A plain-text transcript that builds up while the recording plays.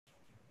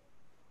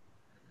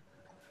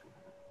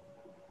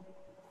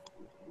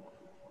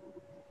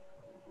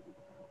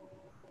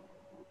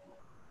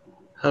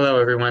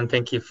Hello, everyone.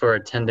 Thank you for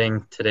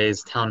attending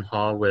today's town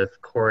hall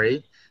with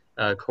Cory.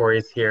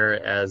 Cory's here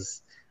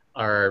as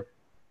one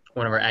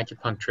of our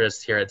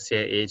acupuncturists here at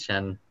CAH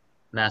and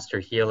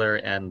master healer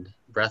and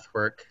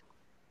breathwork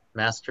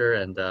master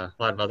and a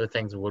lot of other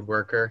things, a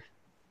woodworker,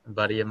 a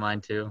buddy of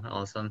mine too.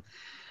 Awesome.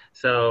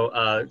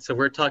 So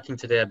we're talking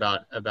today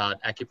about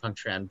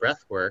acupuncture and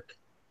breathwork,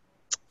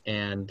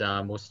 and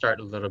we'll start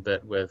a little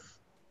bit with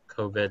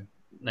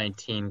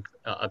COVID-19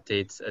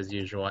 updates as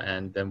usual,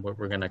 and then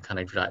we're going to kind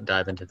of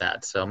dive into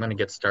that. So I'm going to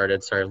get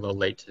started. Sorry, a little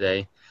late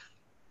today.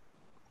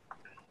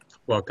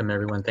 Welcome,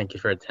 everyone. Thank you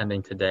for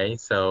attending today.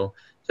 So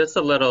just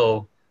a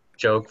little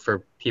joke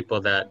for people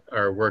that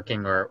are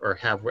working or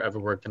have ever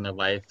worked in their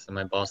life. So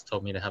my boss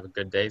told me to have a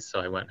good day, so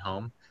I went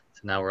home.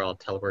 So now we're all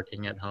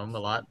teleworking at home a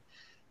lot.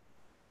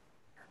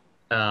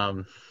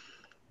 And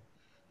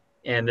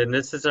then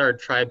this is our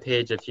tribe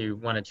page. If you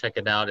want to check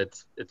it out,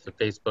 it's a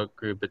Facebook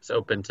group. It's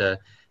open to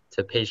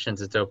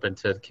patients. It's open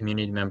to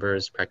community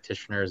members,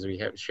 practitioners.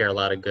 We share a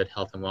lot of good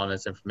health and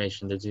wellness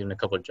information. There's even a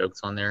couple of jokes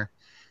on there,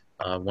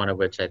 one of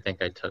which I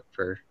think I took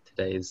for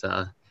today's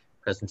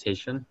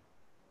presentation.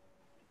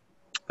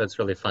 But it's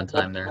really a fun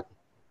time there.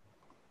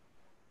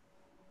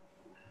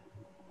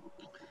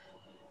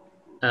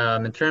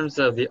 In terms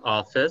of the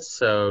office,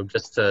 so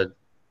just to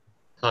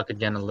talk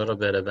again a little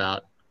bit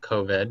about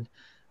COVID,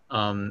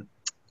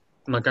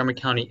 Montgomery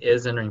County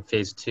is entering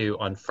phase 2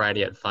 on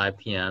Friday at 5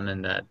 p.m.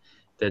 and that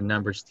the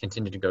numbers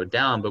continue to go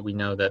down, but we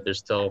know that there's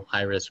still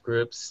high-risk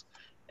groups,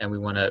 and we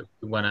want to.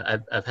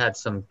 I've had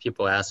some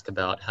people ask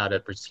about how to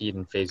proceed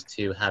in phase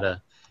 2, how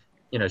to,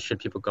 should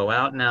people go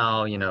out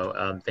now,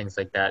 things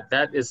like that.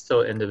 That is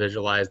still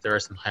individualized. There are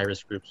some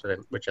high-risk groups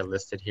which I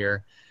listed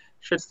here.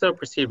 Should still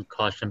proceed with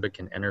caution, but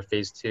can enter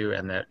phase 2,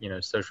 and that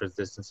social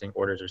distancing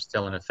orders are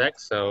still in effect.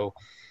 So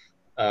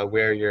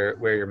wear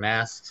your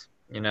masks.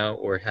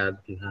 Or if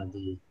you have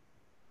the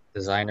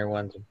designer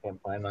ones, you can't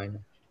find mine,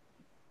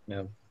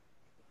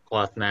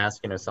 cloth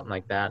mask, something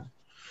like that.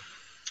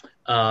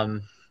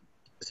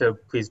 So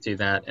please do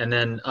that. And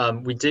then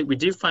we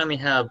do finally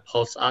have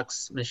pulse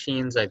ox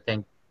machines. I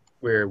think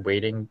we're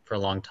waiting for a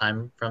long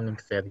time from them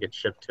because they have to get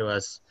shipped to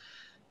us.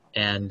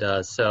 And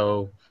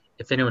so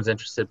if anyone's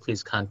interested,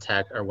 please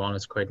contact our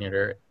wellness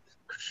coordinator,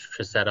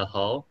 Trisetta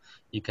Hull.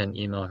 You can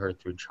email her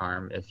through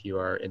Charm if you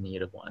are in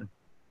need of one.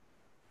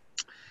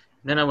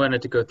 Then I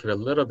wanted to go through a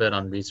little bit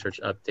on research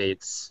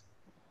updates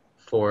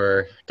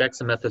for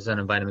dexamethasone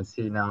and vitamin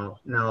C. Now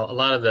a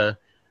lot of the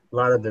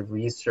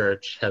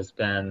research has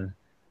been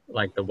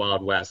like the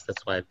Wild West.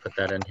 That's why I put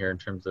that in here in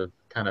terms of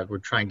we're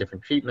trying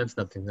different treatments,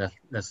 nothing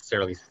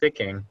necessarily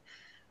sticking.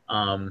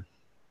 We're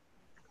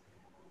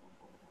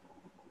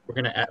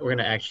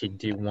gonna actually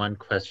do one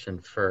question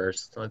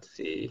first. Let's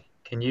see.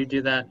 Can you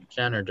do that,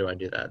 Jen, or do I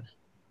do that?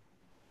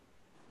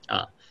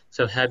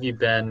 So have you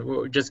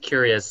been, just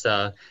curious,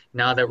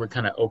 now that we're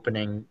kind of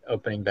opening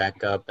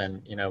back up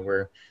and,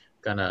 we're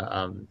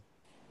gonna,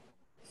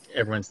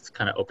 everyone's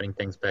kind of opening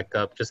things back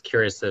up, just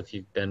curious if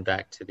you've been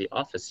back to the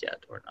office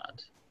yet or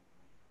not,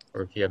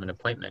 or if you have an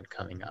appointment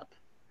coming up.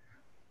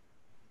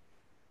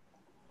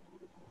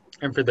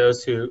 And for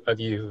those of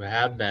you who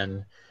have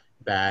been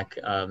back,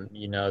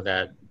 you know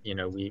that,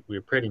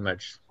 we're pretty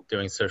much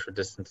doing social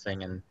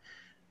distancing and,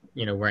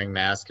 wearing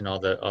masks and all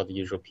the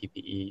usual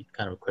PPE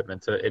kind of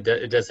equipment. So it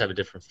does have a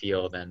different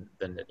feel than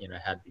it,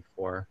 had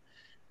before.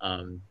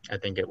 I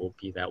think it will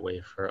be that way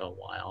for a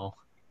while.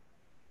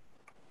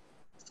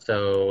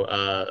 So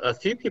a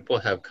few people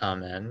have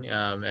come in,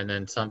 and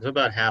then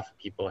about half of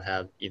people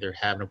have either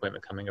have an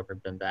appointment coming up or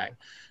been back.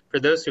 For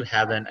those who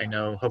haven't, I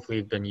know hopefully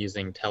you've been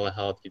using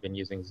telehealth, you've been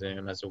using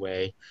Zoom as a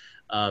way.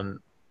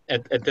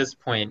 At this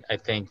point, I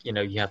think,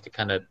 you have to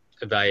kind of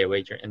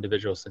evaluate your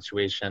individual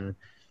situation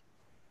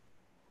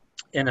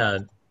in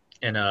a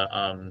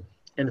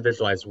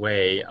individualized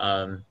way.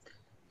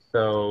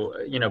 So,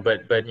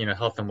 but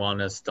health and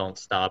wellness don't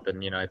stop.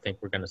 And, I think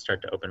we're going to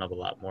start to open up a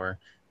lot more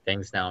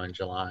things now in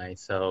July.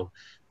 So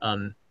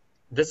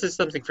this is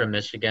something from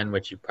Michigan,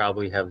 which you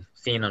probably have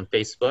seen on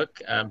Facebook,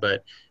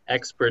 but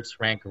experts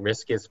rank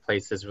riskiest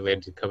places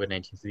related to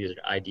COVID-19. So these are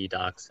ID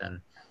docs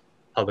and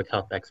public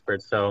health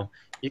experts. So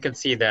you can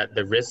see that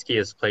the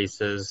riskiest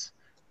places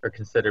are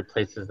considered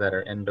places that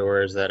are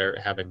indoors, that are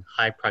having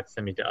high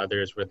proximity to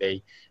others, where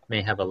they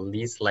may have a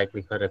least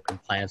likelihood of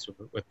compliance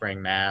with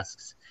wearing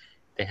masks.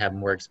 They have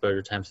more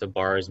exposure times to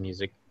bars,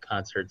 music,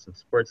 concerts, and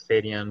sports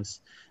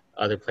stadiums.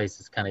 Other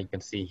places you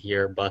can see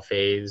here,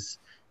 buffets,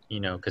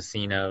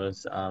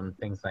 casinos,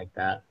 things like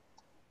that.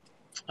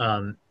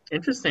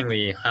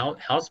 Interestingly,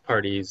 house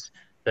parties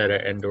that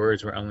are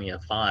indoors were only a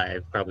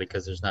 5, probably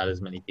because there's not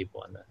as many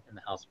people in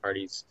the house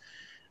parties.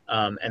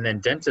 And then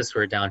dentists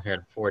were down here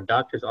at 4.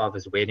 Doctor's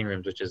office waiting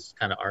rooms, which is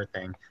kind of our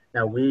thing.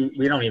 Now we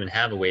don't even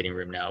have a waiting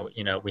room now.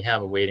 We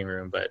have a waiting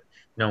room, but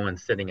no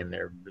one's sitting in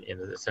there.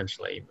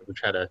 Essentially, we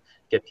try to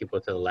get people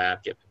to the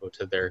lab, get people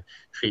to their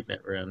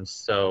treatment rooms.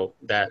 So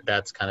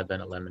that's kind of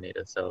been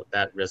eliminated. So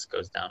that risk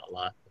goes down a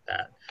lot with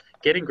that.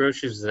 Getting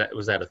groceries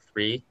was at a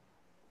 3.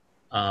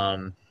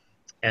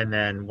 And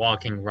then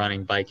walking,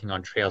 running, biking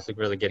on trails, like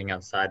really getting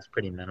outside is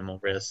pretty minimal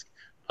risk.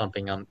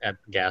 Pumping on at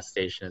the gas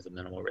station is a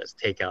minimal risk.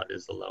 Takeout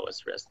is the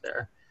lowest risk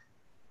there.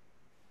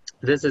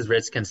 This is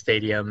Richkin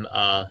Stadium,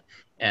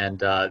 and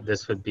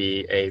this would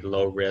be a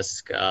low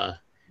risk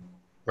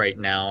right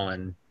now,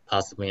 and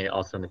possibly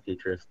also in the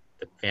future if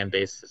the fan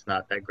base is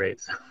not that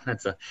great. So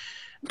that's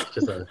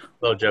just a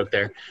little joke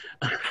there.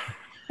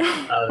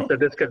 So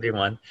this could be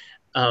one.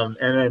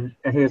 And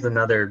here's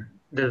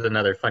there's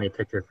another funny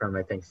picture from,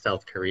 I think,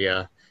 South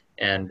Korea.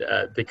 And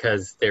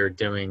because they're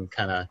doing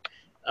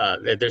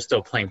they're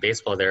still playing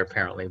baseball there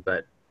apparently,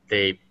 but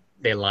they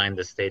lined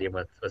the stadium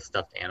with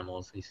stuffed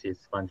animals. You see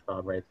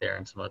SpongeBob right there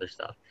and some other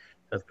stuff.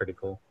 That's pretty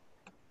cool.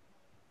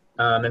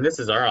 And this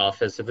is our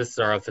office. So this is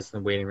our office in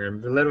the waiting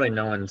room. Literally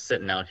no one's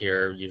sitting out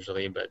here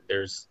usually, but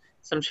there's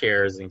some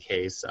chairs in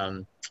case.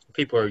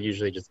 People are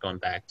usually just going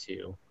back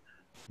to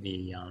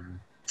the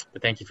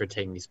but thank you for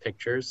taking these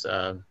pictures.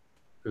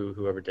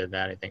 Whoever did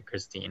that, I think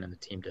Christine and the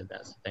team did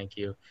that. So thank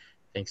you.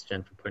 Thanks,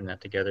 Jen, for putting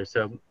that together.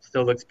 So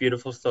still looks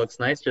beautiful, still looks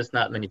nice, just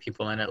not many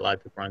people in it. A lot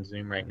of people are on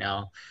Zoom right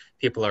now.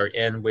 People are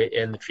in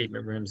the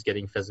treatment rooms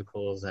getting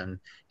physicals and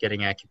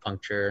getting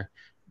acupuncture,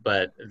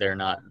 but they're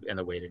not in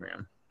the waiting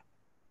room.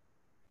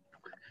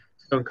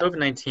 So in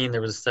COVID-19,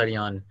 there was a study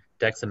on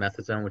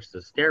dexamethasone, which is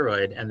a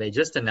steroid, and they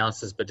just announced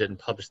this but didn't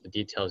publish the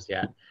details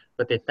yet.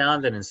 But they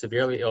found that in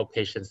severely ill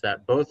patients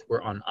that both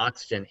were on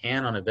oxygen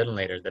and on a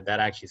ventilator, that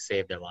actually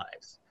saved their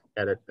lives,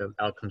 that the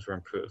outcomes were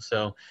improved.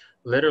 So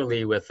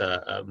literally with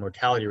a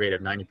mortality rate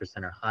of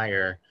 90% or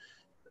higher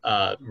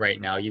right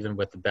now, even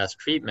with the best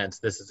treatments,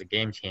 this is a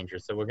game changer.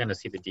 So we're going to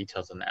see the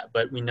details on that.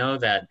 But we know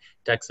that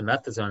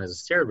dexamethasone as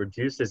a steroid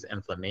reduces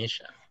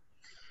inflammation.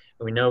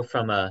 And we know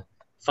from a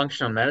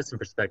functional medicine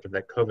perspective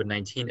that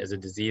COVID-19 is a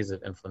disease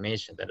of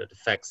inflammation, that it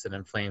affects and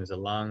inflames the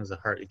lungs, the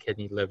heart, the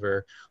kidney,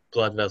 liver,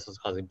 blood vessels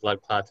causing blood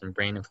clots, and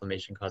brain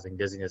inflammation causing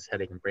dizziness,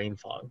 headache, and brain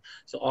fog.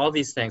 So all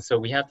these things, so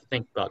we have to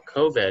think about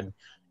COVID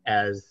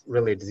as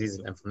really a disease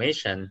of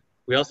inflammation.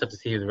 We also have to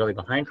see who's really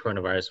behind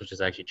coronavirus, which is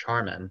actually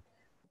Charmin,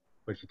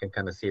 which you can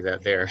kind of see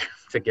that there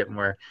to get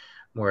more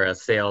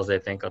sales, I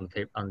think, on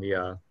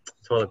the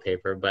toilet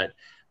paper.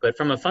 But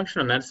from a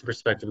functional medicine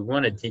perspective, we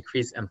want to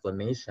decrease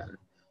inflammation.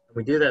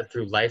 We do that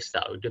through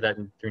lifestyle. We do that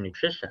through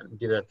nutrition. We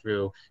do that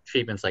through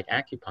treatments like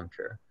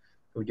acupuncture.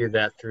 We do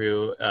that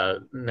through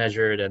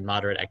measured and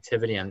moderate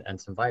activity and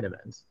some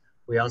vitamins.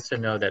 We also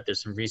know that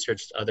there's some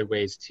research to other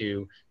ways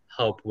to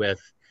help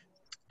with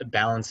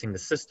balancing the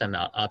system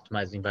out,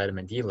 optimizing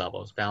vitamin D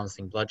levels,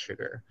 balancing blood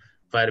sugar,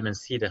 vitamin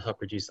C to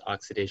help reduce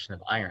oxidation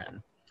of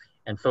iron,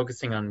 and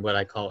focusing on what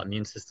I call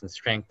immune system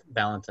strength,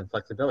 balance, and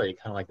flexibility,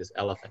 kind of like this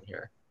elephant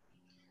here.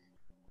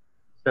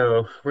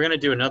 So we're going to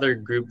do another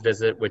group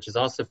visit, which is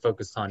also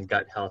focused on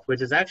gut health,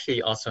 which is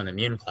actually also an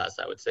immune class,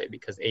 I would say,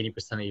 because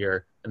 80% of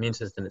your immune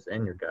system is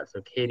in your gut.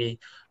 So Katie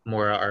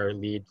Mora, our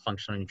lead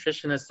functional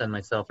nutritionist, and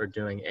myself are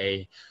doing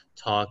a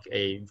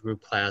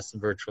group class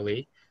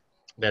virtually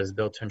that is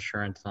built to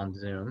insurance on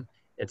Zoom.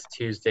 It's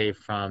Tuesday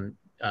from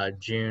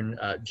June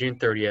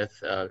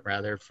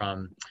 30th,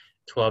 from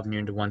 12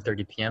 noon to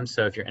 1:30 p.m.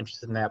 So if you're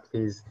interested in that,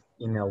 please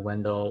email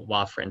Wendell,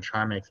 Wofford, and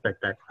Charmin.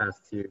 Expect that class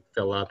to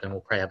fill up, and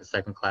we'll probably have a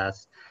second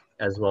class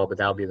as well, but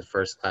that'll be the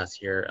first class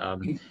here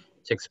to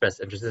express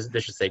interest.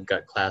 This should say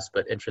gut class,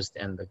 but interest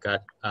in the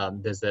gut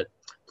visit,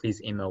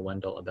 please email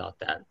Wendell about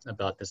that,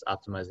 about this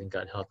optimizing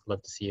gut health.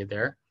 Love to see you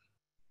there.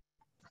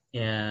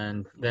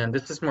 And then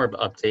this is more of an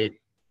update,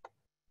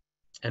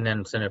 and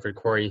then send it for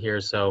Cory here.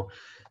 So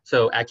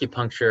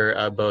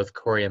acupuncture, both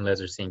Cory and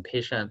Liz are seeing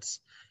patients.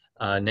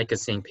 Nick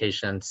is seeing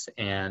patients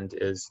and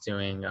is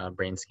doing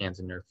brain scans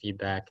and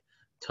neurofeedback.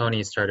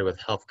 Tony started with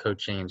health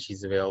coaching, and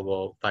she's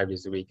available 5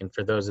 days a week. And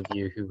for those of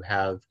you who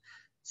have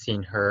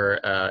seen her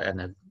and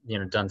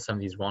have done some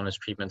of these wellness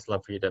treatments,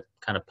 love for you to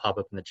kind of pop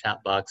up in the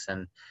chat box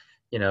and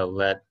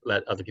let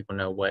other people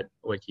know what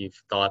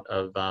you've thought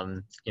of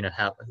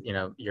how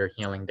your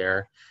healing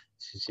there.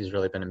 She's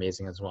really been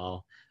amazing as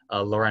well.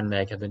 Laura and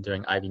Meg have been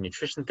doing IV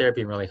nutrition therapy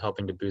and really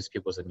helping to boost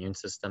people's immune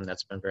system.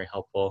 That's been very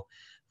helpful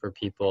for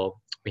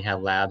people. We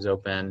have labs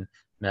open,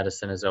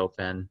 medicine is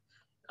open,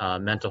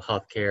 mental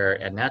health care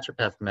and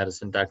naturopathic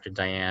medicine. Dr.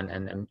 Diane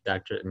and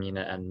Dr.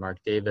 Amina and Mark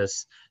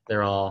Davis,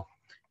 they're all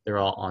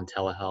on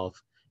telehealth.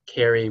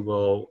 Carrie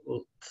will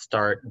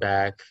start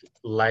back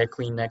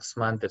likely next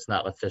month. It's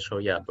not official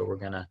yet, but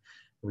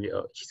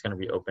she's gonna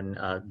reopen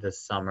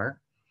this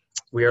summer.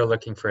 We are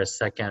looking for a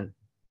second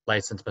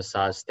licensed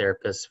massage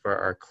therapist for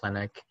our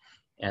clinic,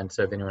 and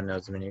so if anyone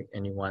knows of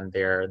anyone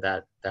there,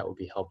 that would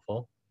be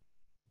helpful.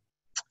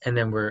 And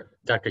then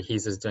Dr.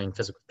 Hees is doing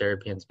physical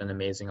therapy, and it's been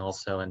amazing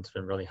also, and it's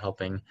been really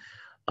helping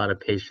a lot of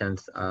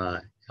patients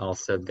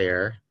also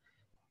there.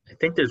 I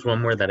think there's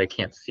one more that I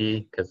can't see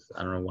because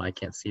I don't know why I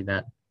can't see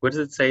that. What does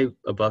it say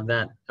above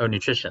that? Oh,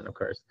 nutrition, of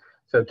course.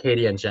 So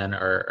Katie and Jen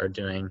are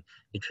doing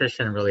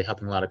nutrition and really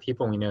helping a lot of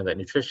people. We know that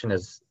nutrition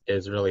is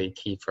really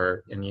key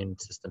for immune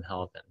system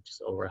health and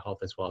just overall health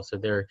as well. So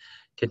they're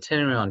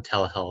continuing on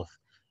telehealth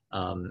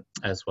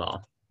as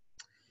well.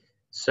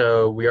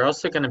 So we are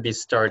also going to be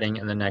starting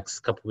in the next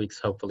couple weeks,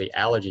 hopefully,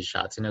 allergy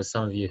shots. I know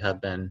some of you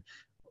have been,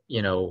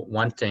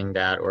 wanting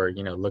that or,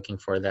 looking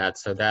for that.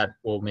 So that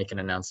we'll make an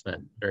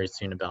announcement very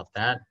soon about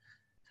that.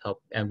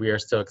 And we are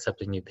still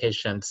accepting new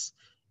patients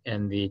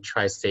in the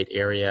tri-state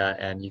area,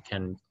 and you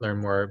can learn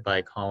more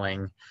by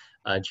calling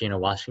Gina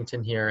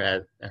Washington here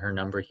at her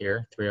number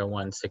here,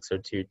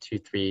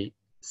 301-602-2372.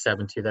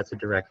 That's a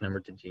direct number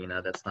to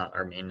Gina. That's not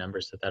our main number,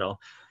 so that'll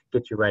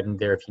get you right in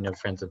there if you know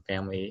friends and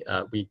family.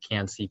 We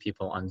can see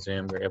people on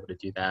Zoom. We're able to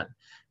do that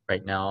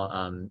right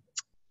now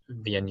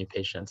via new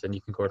patients, and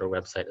you can go to our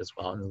website as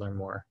well and learn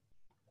more.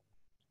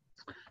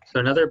 So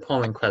another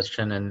polling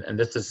question, and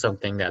this is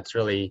something that's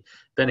really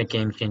been a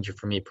game changer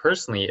for me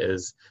personally,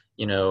 is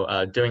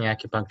doing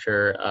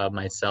acupuncture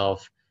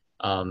myself,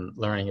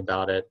 learning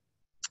about it,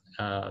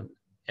 and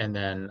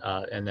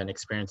then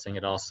experiencing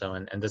it also.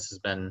 And this has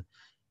been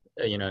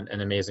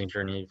an amazing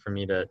journey for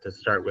me to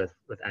start with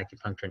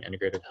acupuncture and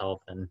integrative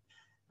health. And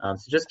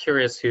so just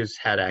curious who's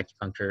had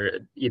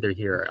acupuncture either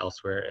here or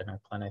elsewhere in our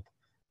clinic,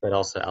 but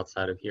also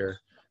outside of here.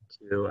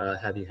 To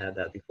have you had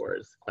that before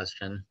is the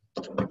question.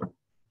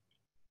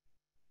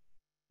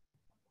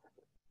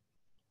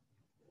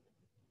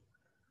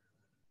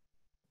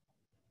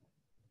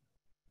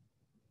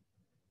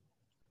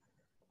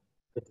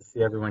 Good to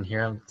see everyone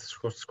here. I'm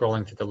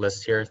scrolling through the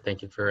list here.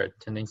 Thank you for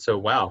attending. So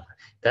wow,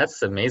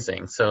 that's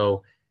amazing.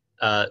 So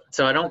first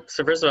of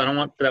all, I don't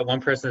want that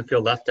one person to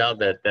feel left out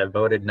that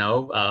voted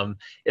no.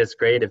 It's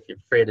great if you're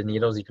afraid of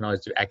needles. You can always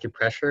do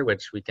acupressure,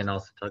 which we can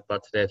also talk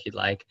about today if you'd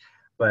like.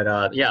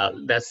 But yeah,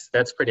 that's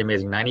pretty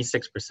amazing.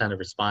 96% of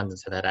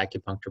respondents have had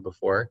acupuncture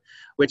before,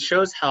 which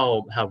shows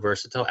how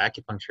versatile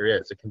acupuncture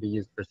is. It can be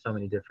used for so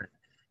many different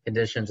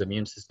conditions: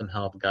 immune system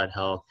health, gut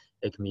health.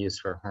 It can be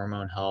used for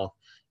hormone health,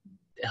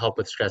 help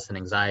with stress and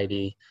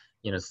anxiety,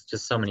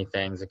 just so many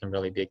things. It can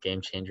really be a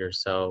game changer.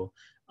 So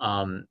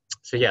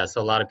yeah,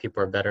 so a lot of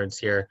people are veterans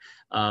here.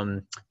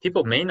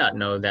 People may not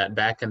know that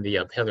back in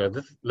the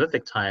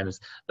Paleolithic times,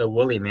 the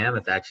woolly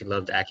mammoth actually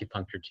loved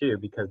acupuncture too,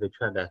 because they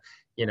tried to,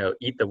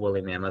 eat the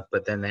woolly mammoth,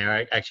 but then they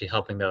are actually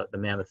helping the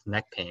mammoth's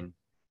neck pain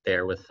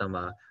there with some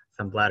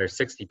bladder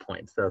 60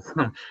 points. So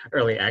some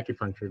early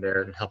acupuncture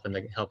there and helping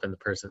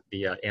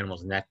the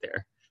animal's neck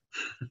there.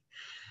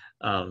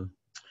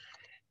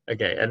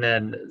 Okay, and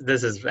then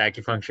this is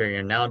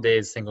acupuncture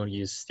nowadays,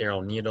 single-use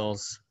sterile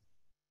needles,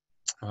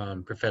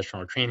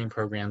 professional training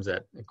programs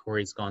that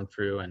Cory's gone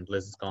through and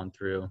Liz has gone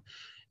through.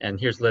 And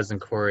here's Liz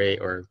and Cory,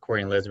 or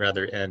Cory and Liz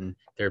rather, in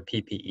their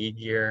PPE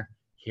gear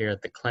here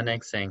at the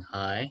clinic saying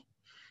hi.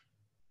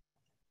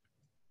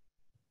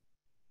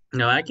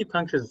 Now,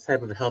 acupuncture is a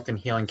type of health and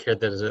healing care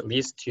that is at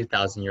least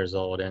 2,000 years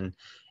old, and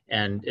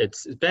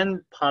it's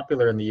been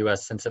popular in the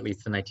US since at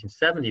least the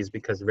 1970s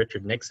because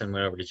Richard Nixon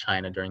went over to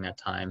China during that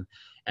time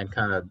and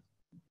kind of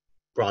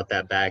brought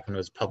that back, and it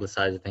was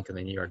publicized, I think, in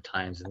the New York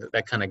Times, and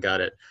that kind of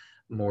got it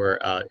more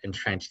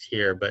entrenched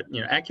here. But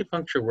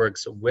acupuncture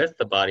works with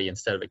the body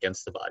instead of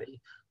against the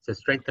body to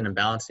strengthen and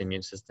balance the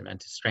immune system and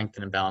to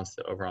strengthen and balance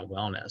the overall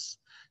wellness.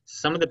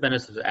 Some of the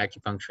benefits of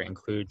acupuncture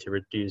include to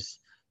reduce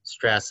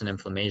stress and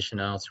inflammation,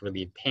 and also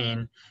relieve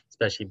pain,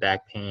 especially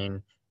back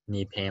pain,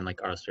 knee pain like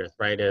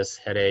osteoarthritis,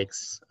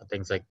 headaches,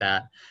 things like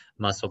that,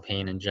 muscle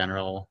pain in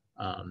general.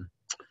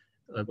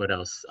 What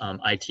else?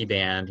 IT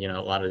band, a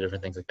lot of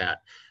different things like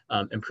that.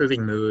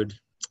 Improving mood,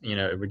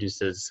 it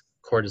reduces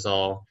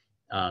cortisol.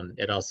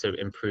 It also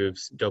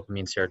improves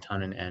dopamine,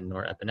 serotonin, and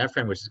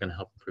norepinephrine, which is going to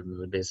help improve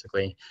mood,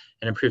 basically.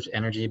 It improves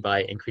energy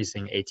by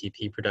increasing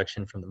ATP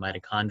production from the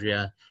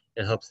mitochondria.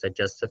 It helps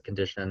digestive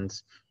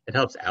conditions. It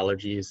helps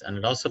allergies, and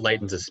it also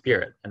lightens the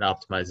spirit and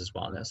optimizes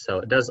wellness. So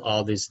it does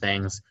all these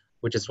things,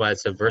 which is why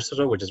it's so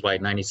versatile, which is why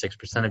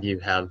 96% of you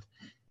have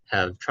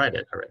tried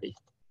it already.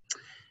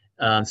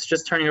 So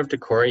just turning over to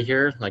Cory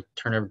here,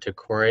 turn over to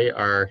Cory,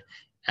 our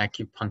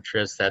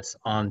acupuncturist that's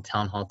on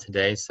town hall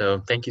today. So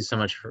thank you so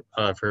much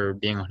for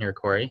being on here,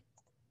 Cory.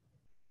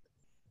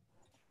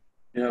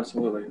 Yeah,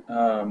 absolutely.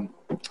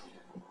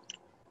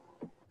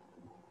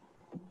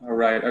 All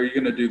right, are you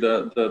going to do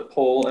the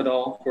poll at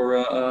all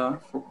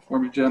for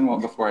me, Jen? Well,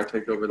 before I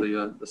take over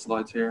the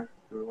slides here,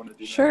 do we want to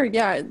do Sure, that?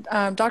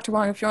 Yeah. Dr.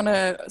 Wong, if you want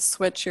to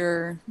switch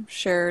your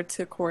share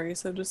to Cory,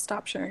 so just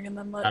stop sharing and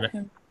then let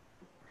him.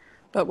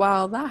 But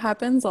while that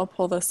happens, I'll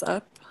pull this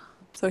up.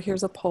 So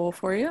here's a poll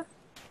for you.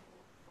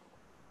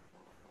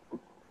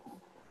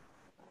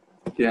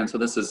 Yeah, and so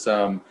this is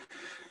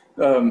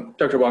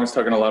Dr. Wong is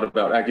talking a lot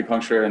about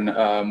acupuncture, and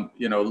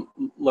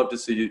love to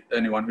see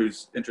anyone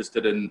who's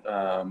interested in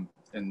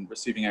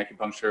receiving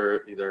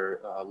acupuncture,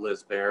 either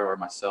Liz Bear or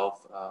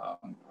myself,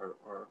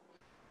 or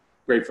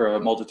great for a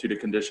multitude of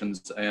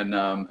conditions. And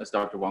as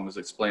Dr. Wong was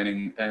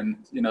explaining,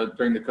 and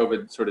during the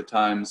COVID sort of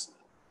times,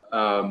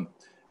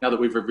 now that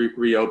we've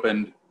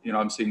reopened,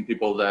 I'm seeing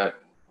people that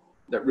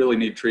really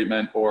need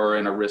treatment or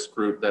in a risk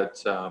group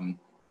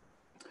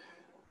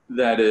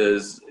that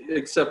is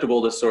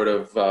acceptable to sort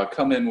of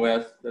come in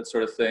with, that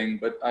sort of thing.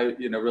 But I,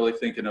 really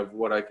thinking of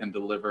what I can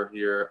deliver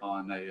here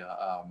on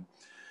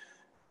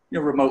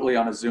remotely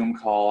on a Zoom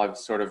call, I've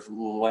sort of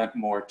lent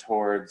more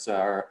towards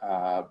our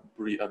a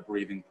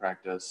breathing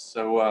practice.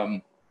 So,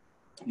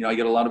 I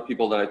get a lot of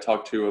people that I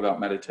talk to about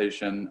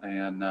meditation,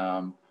 and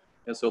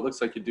yeah, so it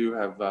looks like you do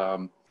have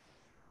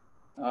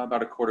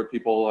about a quarter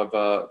people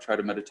have tried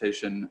a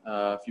meditation,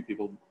 a few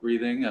people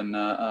breathing,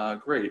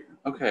 and great.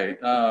 Okay,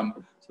 so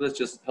this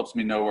just helps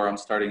me know where I'm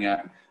starting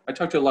at. I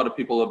talk to a lot of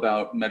people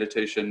about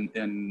meditation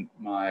in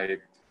my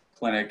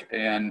clinic,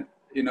 and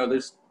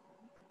it's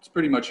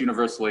pretty much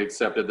universally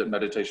accepted that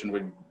meditation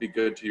would be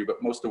good to you,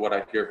 but most of what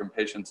I hear from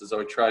patients is,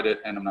 oh, I tried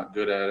it and I'm not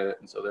good at it,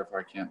 and so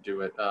therefore I can't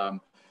do it. And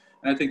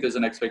I think there's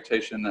an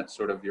expectation that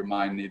sort of your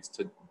mind needs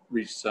to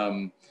reach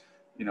some,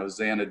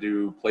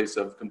 Xanadu place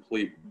of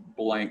complete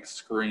blank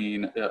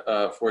screen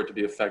for it to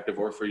be effective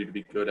or for you to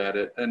be good at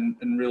it, and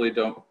really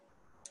don't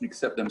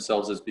accept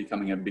themselves as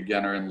becoming a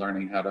beginner and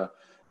learning how to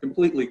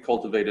completely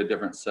cultivate a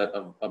different set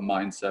of a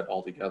mindset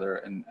altogether,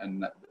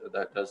 and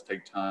that does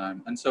take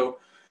time. And so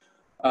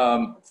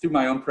through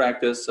my own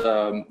practice,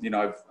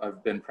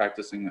 I've been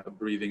practicing a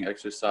breathing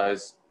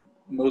exercise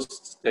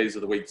most days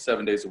of the week,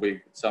 7 days a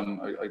week.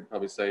 I'd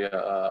probably say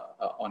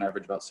on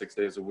average about 6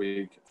 days a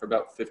week for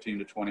about 15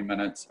 to 20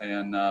 minutes.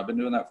 And I've been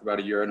doing that for about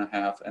a year and a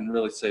half, and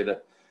really say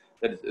that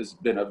has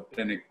been a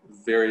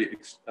very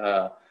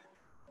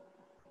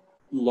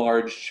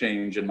large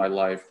change in my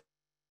life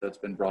that's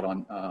been brought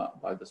on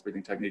by this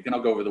breathing technique. And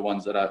I'll go over the one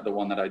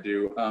that I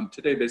do.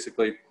 Today,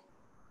 basically,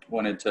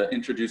 wanted to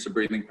introduce a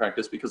breathing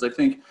practice because I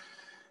think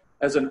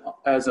as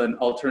an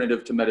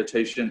alternative to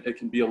meditation, it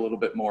can be a little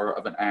bit more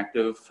of an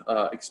active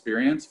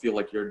experience. Feel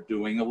like you're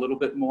doing a little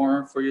bit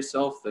more for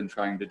yourself than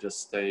trying to just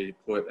stay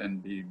put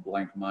and be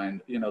blank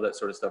mind, that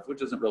sort of stuff,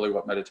 which isn't really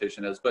what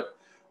meditation is. But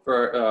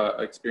for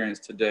our experience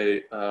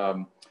today,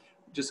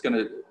 just going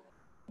to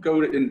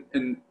go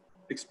and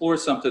explore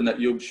something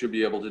that you should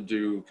be able to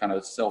do kind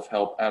of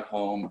self-help at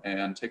home,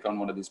 and take on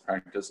one of these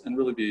practices and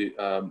really be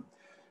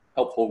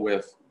helpful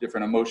with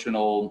different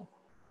emotional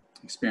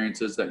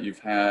experiences that you've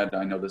had.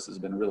 I know this has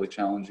been really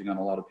challenging on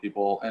a lot of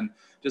people, and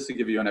just to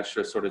give you an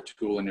extra sort of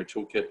tool in your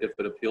toolkit if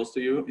it appeals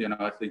to you,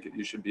 I think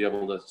you should be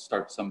able to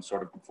start some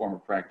sort of form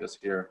of practice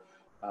here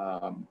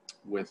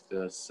with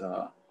this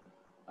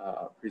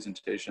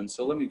presentation.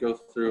 So let me go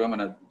through. I'm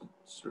going to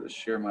sort of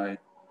share my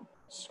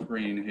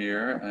screen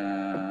here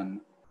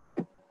and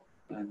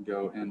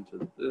go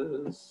into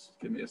this.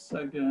 Give me a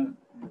second.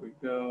 Here we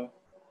go.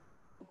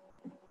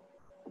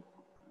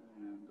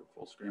 And go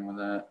full screen with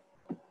that.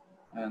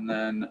 And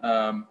then,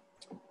 1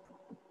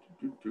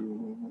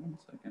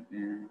 second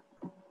here.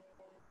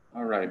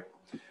 All right.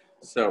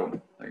 So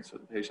thanks for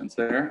the patience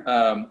there.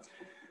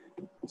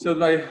 So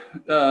my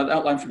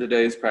outline for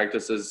today's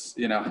practice is,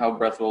 how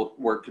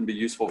breathwork can be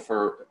useful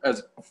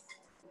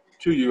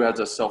to you as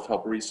a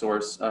self-help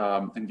resource,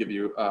 and give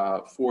you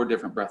 4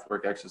 different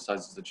breathwork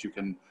exercises that you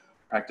can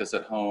practice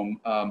at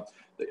home.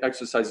 The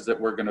exercises that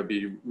we're going to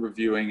be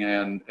reviewing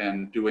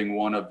and doing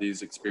one of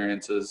these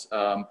experiences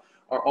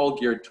are all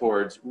geared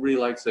towards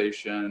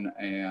relaxation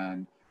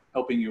and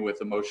helping you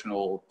with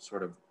emotional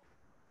sort of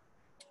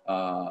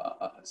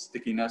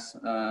stickiness,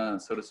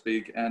 so to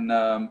speak. And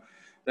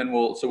then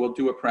we'll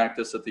do a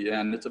practice at the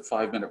end. It's a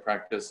 5-minute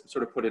practice.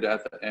 Sort of put it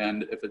at the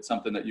end. If it's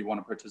something that you want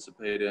to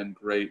participate in,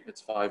 great.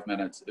 It's 5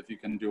 minutes. If you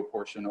can do a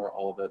portion or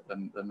all of it,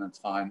 then that's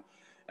fine.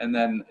 And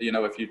then,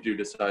 if you do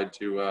decide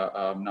to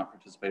not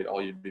participate,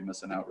 all you'd be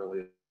missing out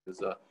really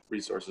is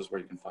resources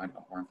where you can find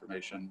out more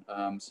information.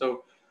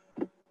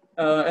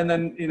 And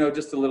then,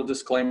 just a little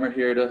disclaimer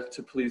here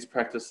to please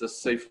practice this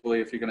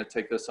safely. If you're going to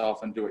take this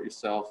off and do it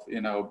yourself,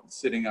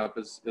 sitting up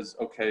is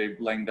okay.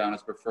 Laying down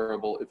is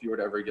preferable. If you were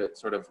to ever get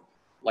sort of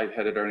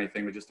lightheaded or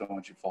anything, we just don't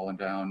want you falling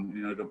down.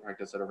 Don't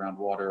practice it around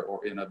water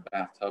or in a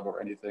bathtub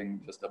or anything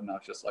just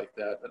obnoxious like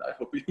that. And I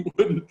hope you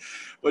wouldn't.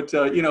 But,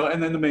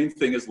 and then the main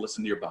thing is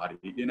listen to your body.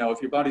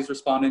 If your body's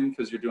responding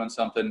because you're doing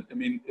something,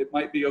 it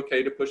might be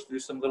okay to push through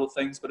some little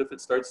things, but if it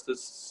starts to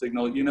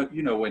signal,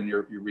 when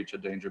you reach a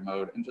danger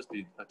mode, and just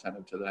be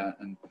attentive to that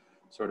and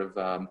sort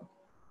of,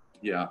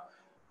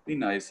 be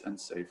nice and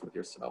safe with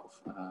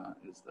yourself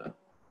is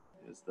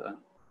the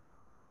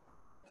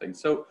thing.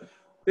 So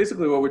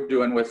basically what we're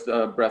doing with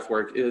breath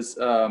work is,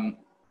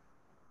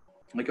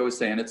 like I was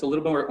saying, it's a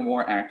little bit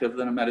more active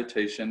than a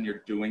meditation.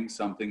 You're doing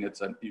something.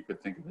 You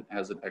could think of it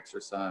as an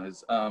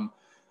exercise.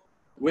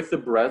 With the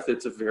breath,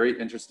 it's a very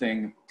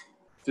interesting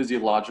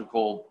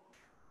physiological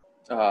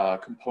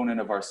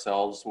component of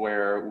ourselves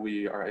where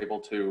we are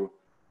able to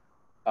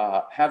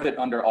have it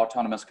under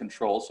autonomous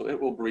control. So it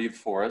will breathe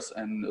for us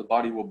and the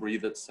body will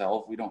breathe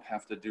itself. We don't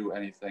have to do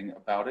anything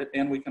about it.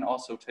 And we can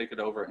also take it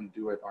over and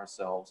do it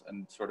ourselves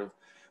and sort of,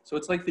 so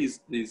it's like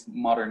these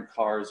modern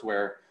cars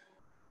where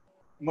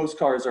most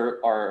cars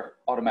are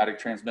automatic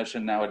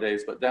transmission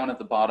nowadays, but down at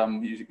the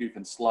bottom, you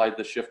can slide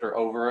the shifter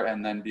over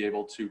and then be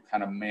able to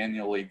kind of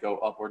manually go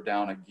up or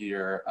down a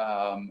gear.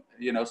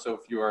 So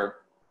if you're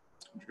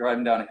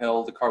driving down a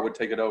hill, the car would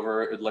take it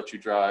over, it'd let you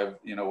drive,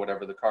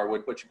 whatever the car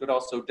would, but you could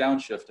also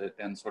downshift it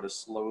and sort of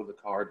slow the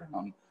car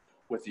down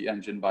with the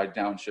engine by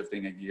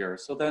downshifting a gear.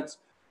 So that's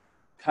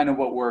kind of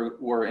what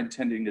we're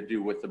intending to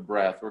do with the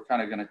breath. We're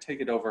kind of going to take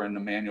it over into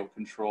manual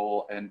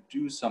control and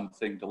do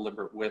something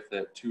deliberate with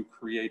it to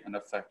create an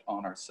effect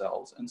on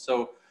ourselves. And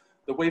so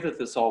the way that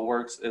this all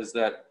works is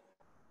that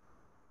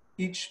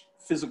each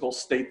physical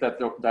state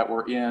that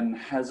we're in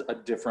has a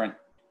different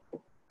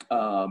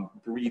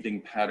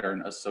breathing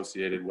pattern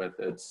associated with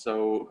it.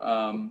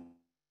 So,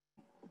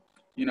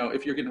 you know,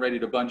 if you're getting ready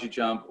to bungee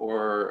jump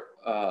or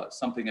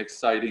something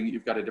exciting,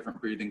 you've got a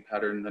different breathing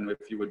pattern than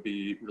if you would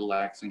be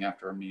relaxing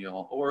after a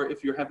meal, or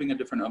if you're having a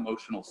different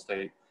emotional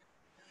state.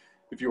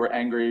 If you were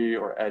angry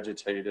or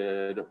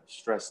agitated,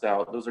 stressed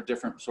out, those are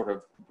different sort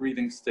of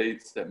breathing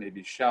states that may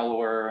be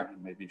shallower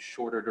and maybe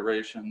shorter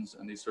durations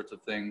and these sorts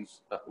of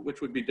things,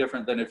 which would be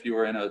different than if you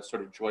were in a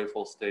sort of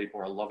joyful state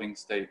or a loving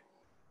state.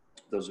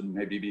 Those would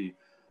maybe be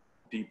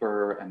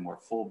deeper and more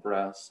full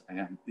breaths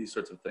and these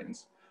sorts of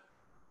things.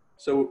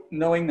 So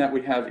knowing that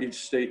we have each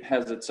state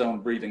has its own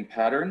breathing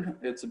pattern,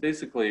 it's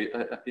basically,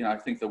 you know, I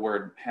think the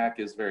word hack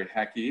is very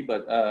hacky,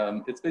 but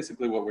it's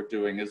basically what we're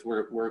doing is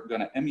we're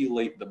going to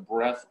emulate the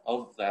breath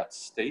of that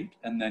state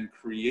and then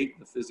create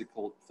the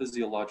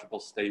physiological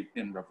state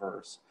in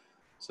reverse.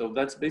 So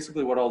that's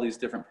basically what all these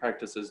different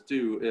practices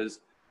do,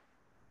 is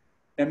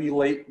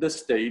emulate the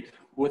state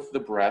with the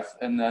breath,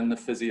 and then the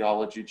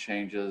physiology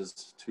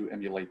changes to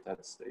emulate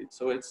that state.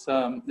 So it's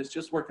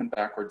just working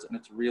backwards, and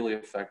it's really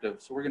effective.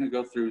 So we're going to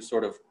go through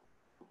sort of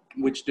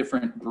which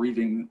different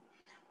breathing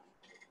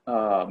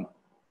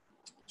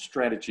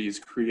strategies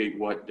create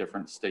what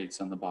different states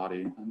in the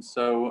body. And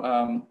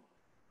so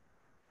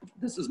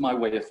this is my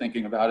way of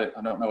thinking about it.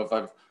 I don't know if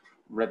I've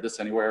read this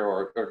anywhere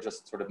or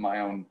just sort of my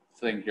own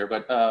thing here,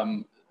 but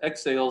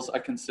exhales I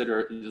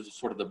consider is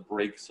sort of the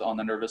brakes on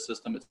the nervous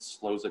system. It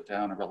slows it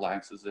down and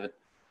relaxes it.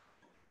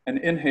 And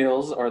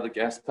inhales are the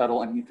gas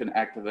pedal, and you can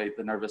activate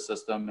the nervous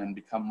system and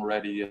become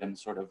ready and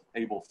sort of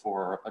able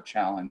for a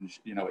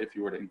challenge, you know, if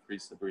you were to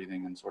increase the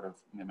breathing and sort of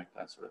mimic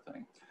that sort of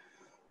thing.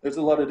 There's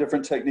a lot of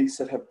different techniques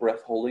that have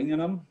breath holding in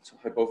them, so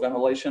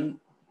hypoventilation.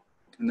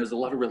 And there's a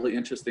lot of really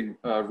interesting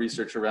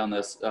research around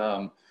this.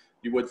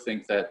 You would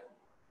think that,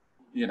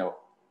 you know,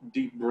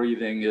 deep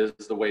breathing is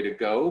the way to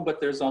go,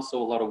 but there's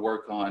also a lot of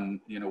work on,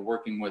 you know,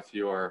 working with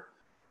your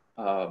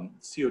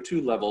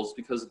CO2 levels,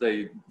 because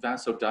they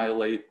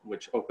vasodilate,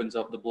 which opens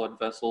up the blood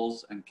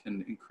vessels and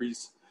can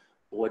increase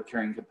blood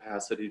carrying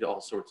capacity to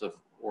all sorts of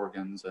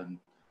organs and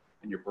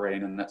in your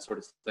brain and that sort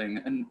of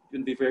thing, and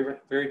can be very,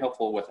 very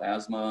helpful with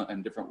asthma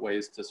and different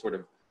ways to sort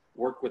of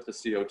work with the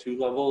CO2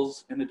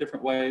 levels in a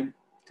different way,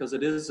 because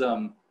it is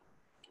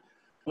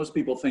most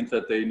people think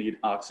that they need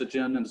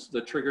oxygen as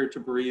the trigger to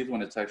breathe,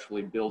 when it's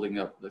actually building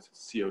up the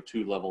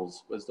CO2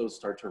 levels. As those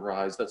start to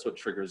rise, that's what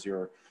triggers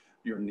your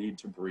need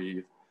to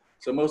breathe.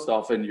 So most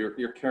often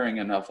you're carrying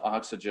enough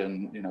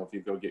oxygen. You know, if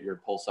you go get your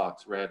pulse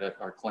ox read at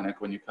our clinic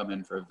when you come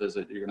in for a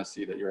visit, you're going to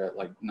see that you're at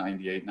like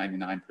 98,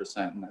 99%,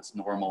 and that's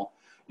normal.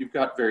 You've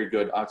got very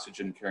good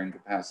oxygen carrying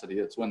capacity.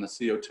 It's when the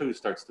CO2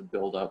 starts to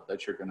build up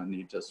that you're going to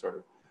need to sort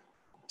of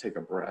take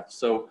a breath.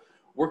 So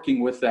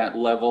working with that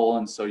level,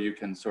 and so you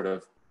can sort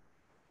of,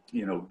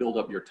 you know, build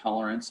up your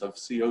tolerance of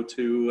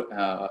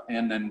CO2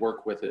 and then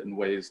work with it in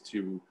ways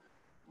to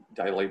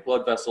dilate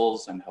blood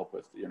vessels and help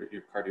with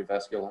your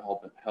cardiovascular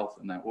health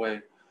in that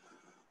way.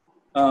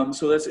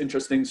 So that's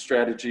interesting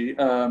strategy.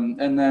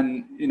 And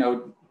then, you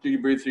know, do you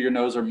breathe through your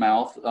nose or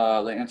mouth?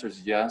 The answer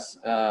is yes,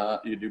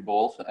 you do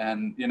both.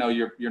 And, you know,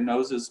 your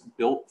nose is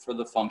built for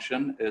the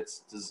function. It's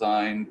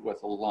designed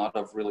with a lot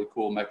of really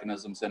cool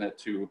mechanisms in it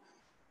to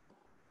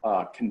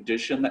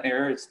condition the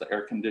air. It's the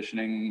air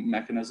conditioning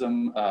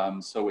mechanism.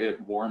 So it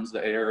warms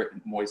the air, it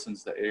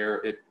moistens the air,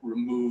 it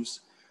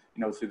removes,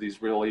 you know, through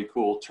these really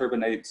cool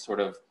turbinates, sort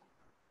of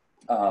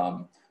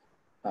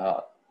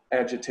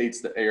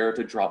agitates the air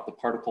to drop the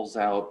particles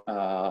out,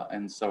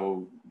 and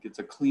so gets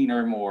a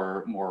cleaner,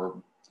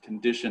 more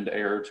conditioned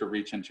air to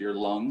reach into your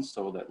lungs,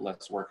 so that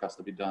less work has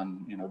to be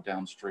done, you know,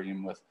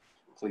 downstream with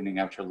cleaning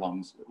out your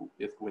lungs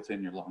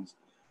within your lungs.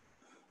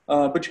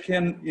 But you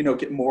can, you know,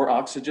 get more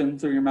oxygen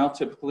through your mouth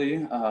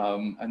typically,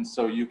 and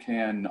so you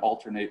can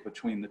alternate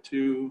between the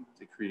two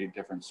to create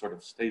different sort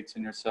of states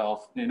in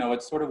yourself. You know,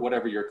 it's sort of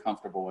whatever you're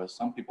comfortable with.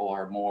 Some people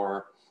are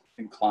more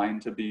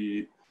inclined to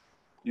be,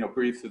 you know,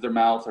 breathe through their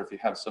mouth, or if you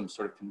have some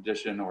sort of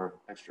condition or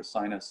extra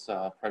sinus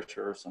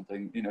pressure or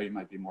something, you know, you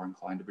might be more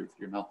inclined to breathe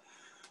through your mouth.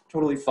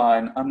 Totally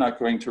fine. I'm not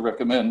going to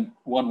recommend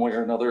one way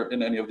or another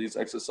in any of these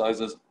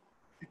exercises.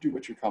 You do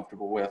what you're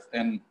comfortable with.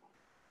 And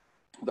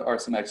there are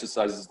some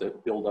exercises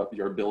that build up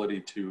your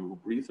ability to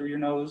breathe through your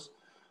nose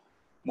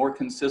more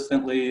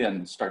consistently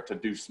and start to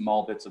do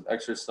small bits of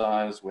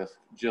exercise with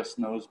just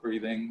nose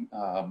breathing.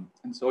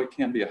 And so it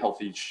can be a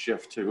healthy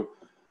shift to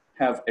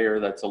have air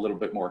that's a little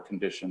bit more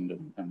conditioned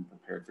and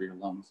prepared for your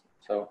lungs.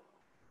 So,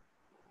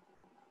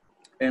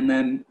 and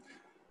then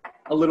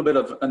a little bit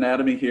of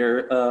anatomy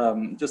here,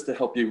 just to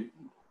help you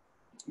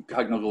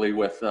cognitively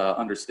with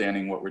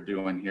understanding what we're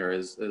doing here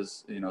is,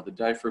 you know, the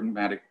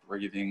diaphragmatic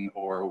breathing,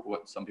 or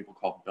what some people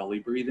call belly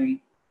breathing.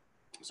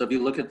 So if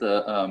you look at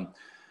the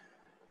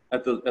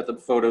at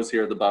the photos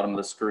here at the bottom of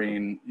the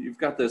screen, you've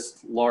got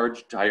this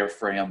large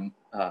diaphragm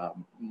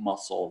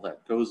muscle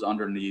that goes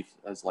underneath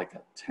as like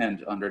a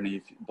tent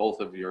underneath both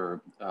of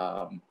your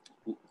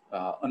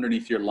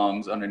underneath your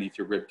lungs, underneath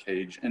your rib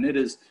cage, and it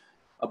is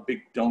a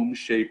big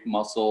dome-shaped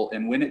muscle.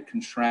 And when it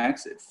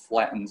contracts, it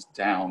flattens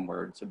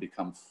downward to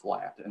become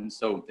flat, and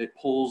so it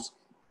pulls,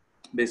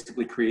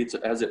 basically creates,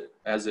 as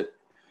it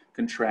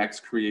contracts,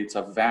 creates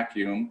a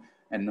vacuum,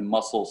 and the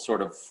muscle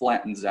sort of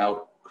flattens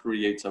out,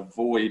 creates a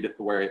void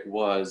where it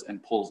was,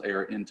 and pulls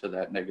air into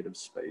that negative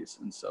space.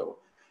 And so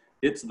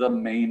it's the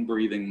main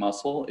breathing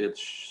muscle.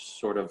 It's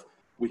sort of,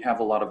 we have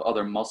a lot of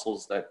other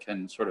muscles that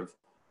can sort of,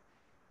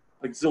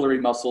 auxiliary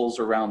muscles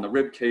around the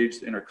rib cage,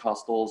 the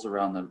intercostals,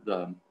 around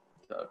the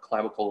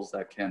clavicles,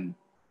 that can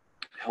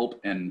help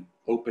and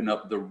open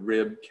up the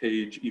rib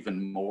cage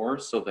even more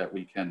so that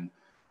we can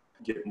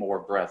get more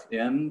breath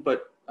in.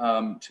 But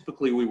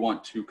typically we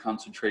want to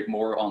concentrate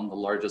more on the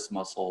largest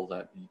muscle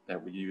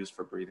that we use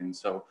for breathing.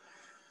 So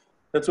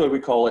that's why we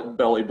call it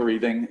belly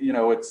breathing. You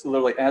know, it's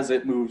literally, as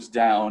it moves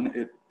down,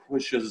 it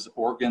pushes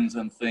organs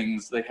and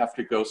things, they have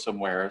to go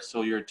somewhere.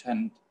 So you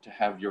tend to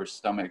have your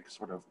stomach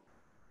sort of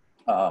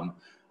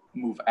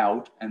move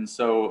out. And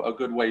so a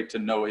good way to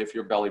know if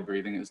you're belly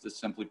breathing is to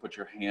simply put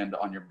your hand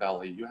on your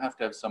belly. You have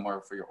to have somewhere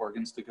for your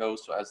organs to go.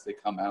 So as they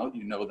come out,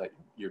 you know that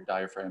your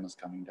diaphragm is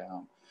coming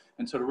down.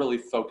 And so to really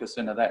focus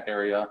into that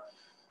area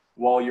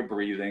while you're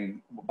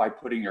breathing by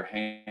putting your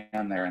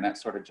hand there, and that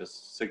sort of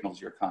just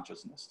signals your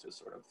consciousness to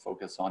sort of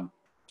focus on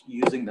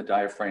using the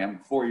diaphragm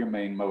for your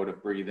main mode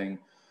of breathing.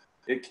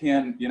 It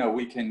can, you know,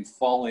 we can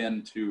fall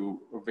into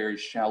a very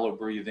shallow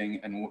breathing,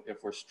 and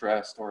if we're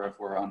stressed or if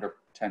we're under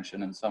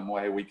tension in some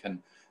way, we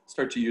can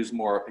start to use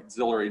more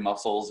auxiliary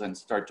muscles and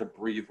start to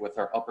breathe with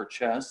our upper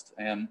chest,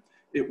 and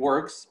it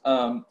works.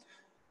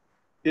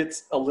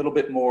 It's a little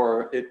bit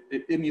more,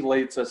 it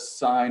emulates a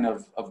sign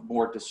of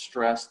more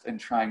distressed and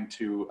trying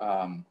to,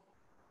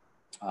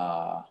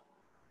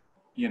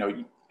 you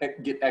know,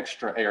 get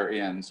extra air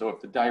in. So if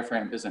the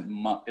diaphragm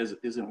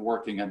isn't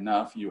working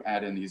enough, you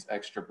add in these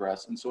extra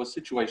breaths. And so a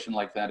situation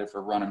like that, if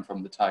we're running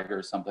from the tiger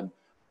or something,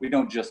 we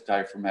don't just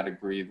diaphragmatic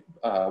breathe,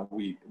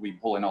 we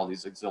pull in all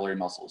these auxiliary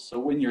muscles. So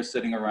when you're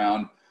sitting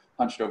around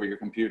hunched over your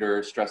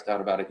computer, stressed out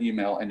about an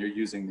email, and you're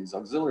using these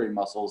auxiliary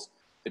muscles,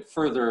 it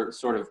further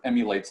sort of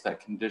emulates that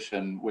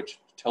condition, which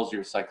tells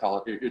your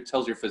psychology, it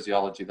tells your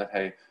physiology that,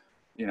 hey,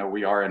 you know,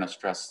 we are in a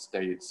stressed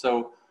state.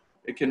 So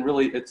it can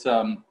really, it's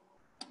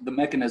the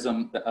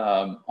mechanism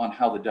on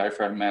how the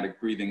diaphragmatic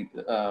breathing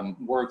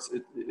works.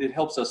 It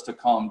helps us to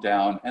calm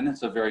down, and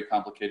it's a very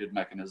complicated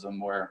mechanism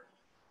where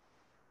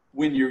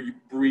when you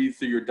breathe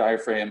through your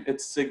diaphragm, it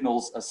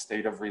signals a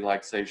state of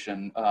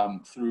relaxation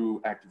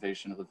through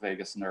activation of the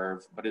vagus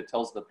nerve, but it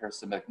tells the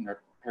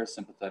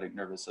parasympathetic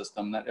nervous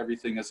system that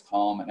everything is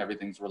calm and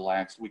everything's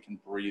relaxed. We can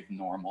breathe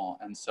normal.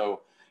 And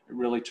so it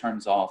really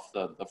turns off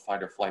the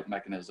fight or flight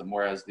mechanism,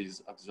 whereas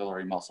these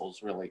auxiliary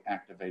muscles really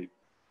activate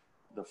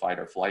the fight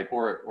or flight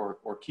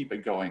or keep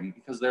it going,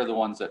 because they're the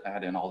ones that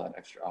add in all that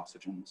extra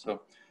oxygen.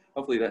 So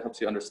hopefully that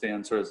helps you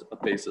understand sort of a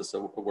basis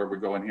of where we're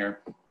going here.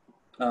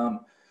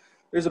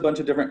 There's a bunch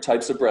of different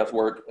types of breath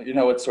work. You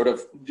know, it's sort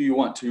of, do you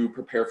want to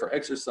prepare for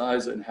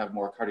exercise and have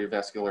more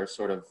cardiovascular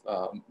sort of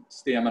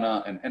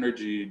stamina and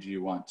energy? Do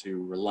you want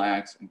to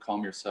relax and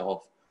calm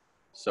yourself?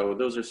 So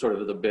those are sort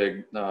of the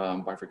big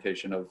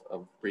bifurcation of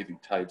breathing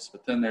types.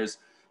 But then there's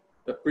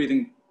the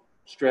breathing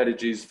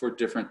strategies for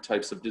different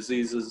types of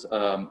diseases.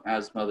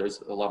 Asthma,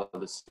 there's a lot of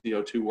the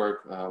CO2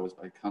 work was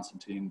by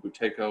Konstantin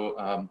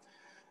Buteyko.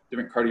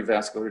 Different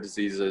cardiovascular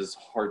diseases,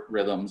 heart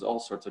rhythms, all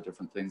sorts of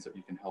different things that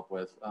you can help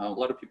with. A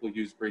lot of people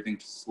use breathing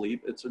to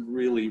sleep. It's a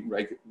really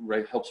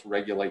helps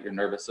regulate your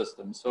nervous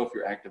system. So if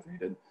you're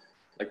activated,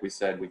 like we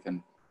said, we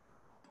can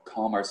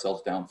calm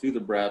ourselves down through the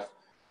breath.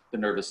 The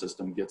nervous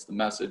system gets the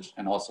message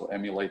and also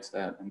emulates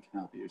that and can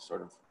help you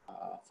sort of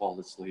fall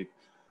asleep.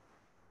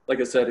 Like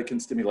I said, it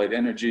can stimulate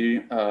energy.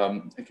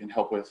 It can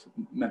help with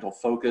mental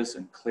focus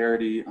and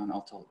clarity. And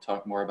I'll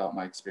talk more about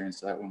my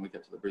experience of that when we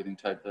get to the breathing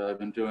type that I've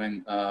been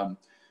doing.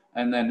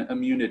 And then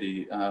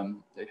immunity.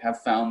 They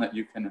have found that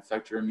you can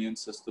affect your immune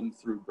system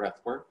through breath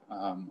work,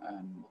 and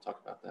we'll talk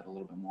about that a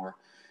little bit more.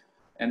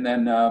 And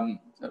then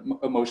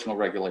emotional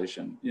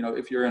regulation. You know,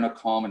 if you're in a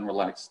calm and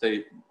relaxed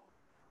state,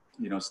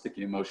 you know,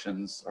 sticky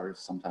emotions are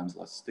sometimes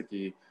less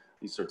sticky,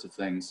 these sorts of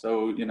things.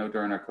 So, you know,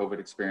 during our COVID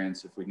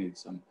experience, if we need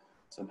some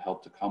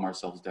help to calm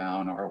ourselves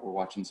down, or we're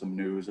watching some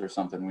news or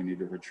something, we need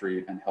to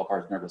retreat and help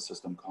our nervous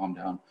system calm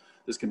down.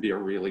 This can be a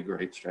really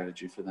great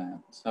strategy for that.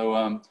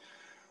 So,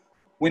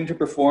 when to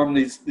perform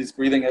these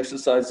breathing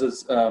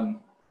exercises,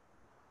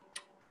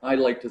 I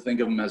like to think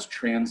of them as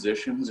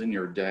transitions in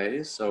your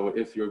day. So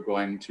if you're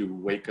going to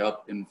wake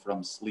up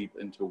from sleep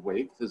into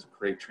wake, there's a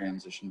great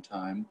transition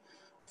time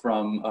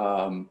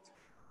from,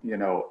 you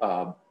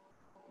know,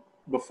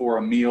 before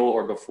a meal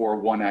or before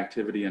one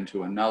activity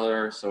into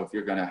another. So if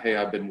you're gonna, hey,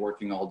 I've been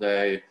working all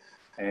day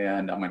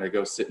and I'm gonna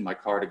go sit in my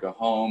car to go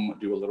home,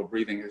 do a little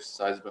breathing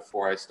exercise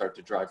before I start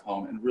to drive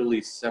home, and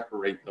really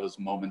separate those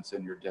moments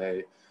in your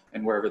day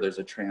and wherever there's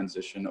a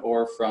transition,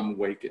 or from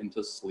wake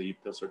into sleep,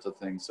 those sorts of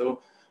things.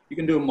 So you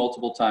can do them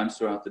multiple times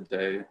throughout the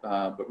day,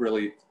 but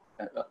really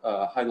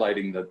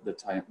highlighting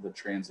the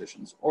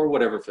transitions or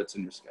whatever fits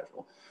in your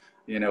schedule.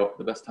 You know,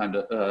 the best time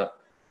to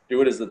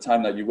do it is the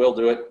time that you will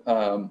do it.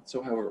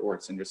 So however it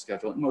works in your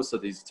schedule. And most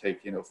of these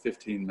take, you know,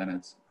 15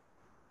 minutes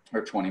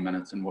or 20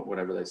 minutes, and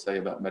whatever they say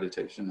about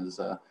meditation is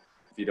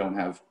if you don't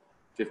have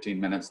 15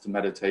 minutes to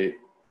meditate,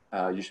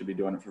 you should be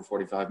doing it for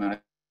 45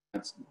 minutes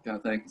kind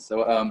of thing.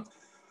 So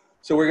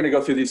so we're going to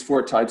go through these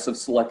 4 types. I've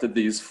selected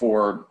these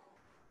for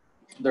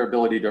their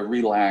ability to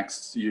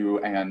relax you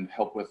and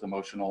help with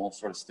emotional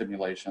sort of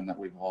stimulation that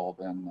we've all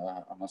been,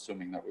 I'm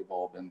assuming that we've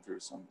all been through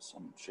some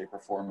shape or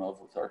form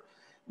of with our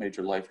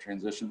major life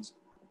transitions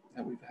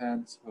that we've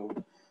had.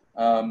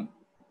 So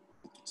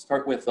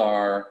start with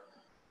our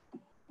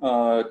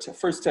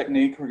first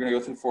technique. We're going to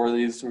go through 4 of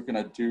these. We're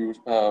going to do,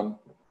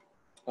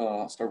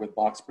 start with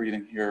box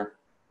breathing here.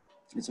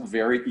 It's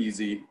very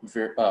easy,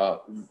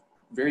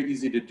 very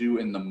easy to do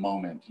in the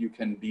moment. You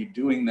can be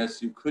doing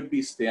this, you could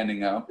be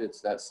standing up,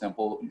 it's that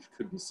simple. You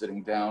could be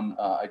sitting down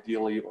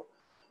ideally,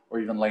 or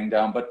even laying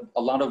down, but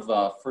a lot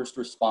of first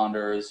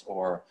responders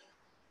or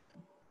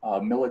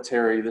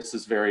military, this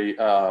is very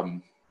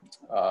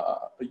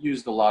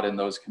used a lot in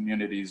those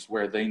communities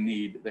where they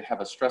have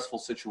a stressful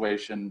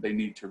situation, they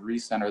need to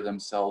recenter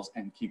themselves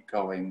and keep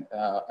going.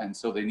 And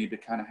so they need to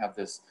kind of have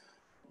this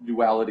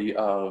duality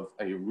of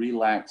a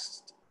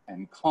relaxed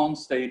and calm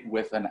state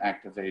with an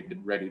activated,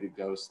 ready to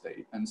go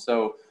state. And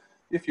so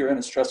if you're in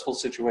a stressful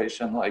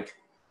situation like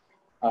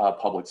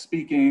public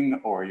speaking,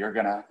 or you're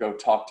gonna go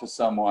talk to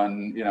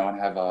someone, you know, and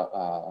have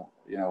a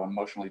you know,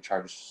 emotionally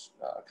charged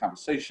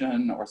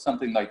conversation or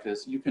something like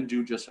this, you can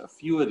do just a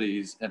few of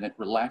these and it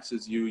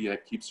relaxes you,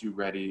 yet keeps you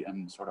ready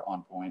and sort of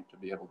on point to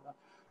be able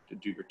to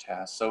do your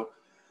task. So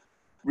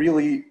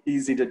really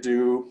easy to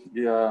do.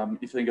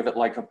 You think of it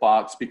like a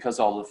box because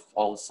all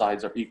the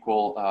sides are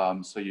equal.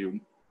 So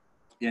you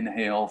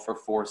inhale for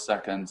 4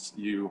 seconds,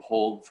 you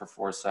hold for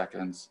 4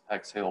 seconds,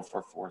 exhale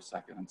for 4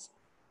 seconds,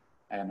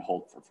 and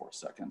hold for 4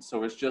 seconds.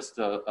 So it's just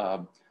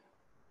a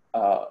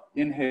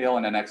inhale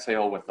and an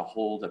exhale with the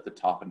hold at the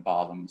top and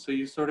bottom. So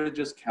you sort of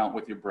just count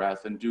with your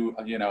breath and do,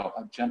 you know,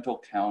 a gentle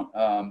count.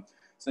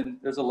 So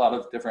there's a lot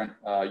of different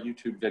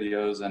YouTube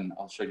videos, and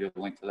I'll show you a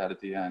link to that at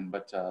the end,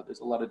 but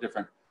there's a lot of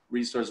different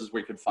resources where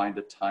you could find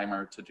a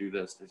timer to do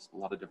this. There's a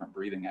lot of different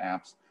breathing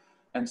apps.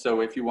 And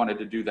so if you wanted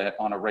to do that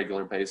on a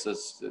regular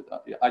basis,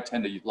 I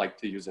tend to like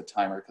to use a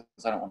timer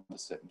because I don't want to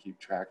sit and keep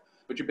track,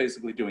 but you're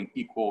basically doing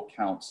equal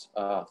counts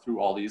through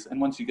all these. And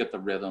once you get the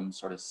rhythm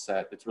sort of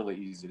set, it's really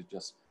easy to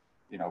just,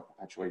 you know,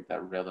 perpetuate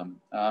that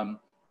rhythm.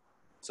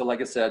 So like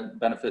I said,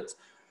 benefits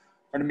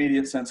are an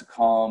immediate sense of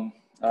calm,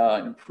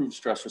 improved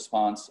stress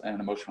response and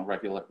emotional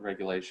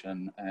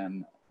regulation,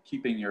 and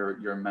keeping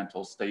your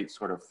mental state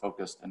sort of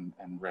focused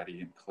and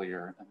ready and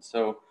clear. And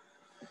so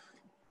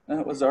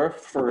that was our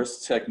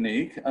first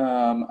technique.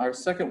 Our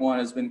second one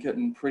has been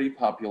getting pretty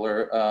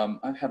popular.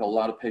 I've had a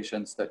lot of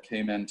patients that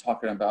came in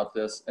talking about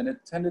this, and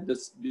it tended to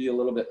be a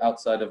little bit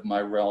outside of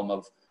my realm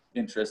of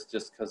interest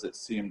just because it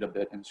seemed a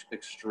bit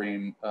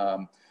extreme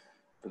for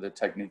the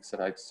techniques that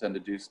I tend to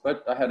do.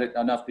 But I had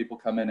enough people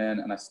coming in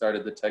and I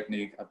started the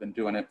technique. I've been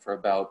doing it for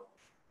about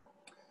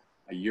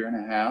a year and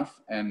a half.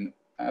 And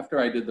after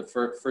I did the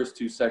first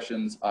 2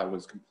 sessions, I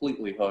was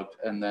completely hooked,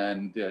 and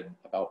then did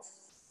about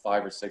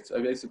 5 or 6,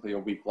 basically a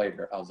week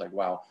later, I was like,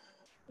 wow,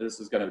 this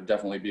is going to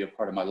definitely be a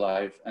part of my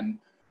life. And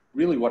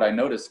really what I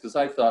noticed, because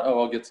I thought,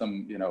 oh, I'll get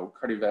some, you know,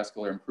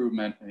 cardiovascular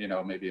improvement, you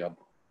know, maybe a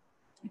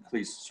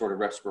increased sort of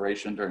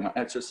respiration during my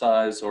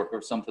exercise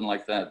or something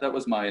like that. That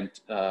was my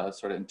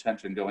sort of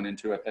intention going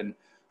into it. And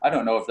I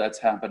don't know if that's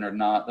happened or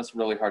not. That's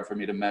really hard for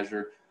me to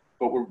measure,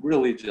 but we're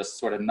really just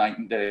sort of night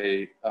and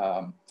day.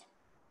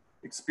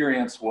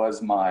 Experience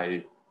was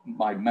my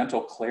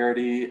mental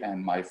clarity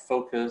and my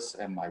focus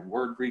and my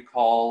word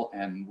recall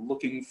and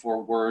looking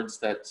for words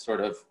that sort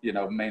of, you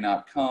know, may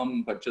not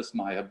come, but just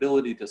my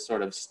ability to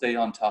sort of stay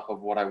on top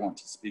of what I want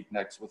to speak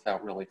next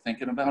without really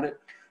thinking about it,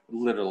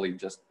 literally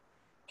just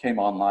came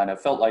online. I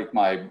felt like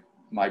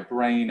my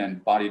brain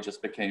and body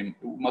just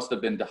must have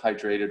been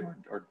dehydrated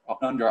or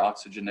under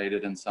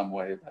oxygenated in some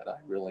way that I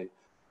really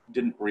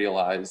didn't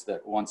realize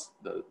that once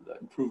the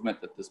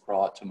improvement that this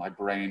brought to my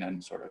brain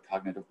and sort of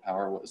cognitive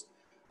power was,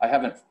 I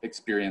haven't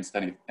experienced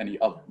any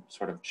other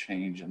sort of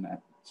change in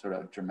that sort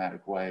of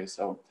dramatic way.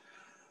 So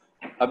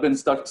I've been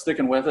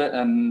sticking with it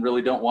and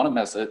really don't want to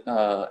miss it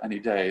any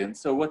day. And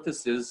so what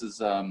this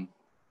is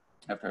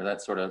after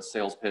that sort of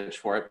sales pitch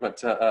for it,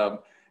 but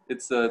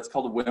it's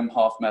called the Wim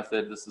Hof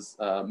method. This is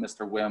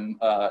Mr. Wim,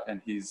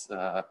 and he's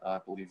I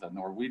believe a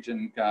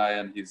Norwegian guy,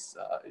 and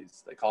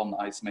they call him the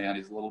Iceman.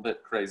 He's a little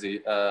bit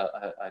crazy,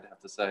 I'd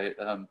have to say.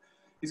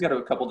 He's got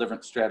a couple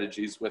different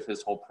strategies with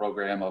his whole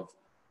program of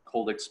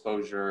cold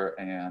exposure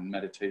and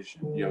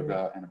meditation,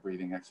 yoga, and a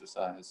breathing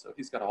exercise. So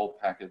he's got a whole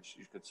package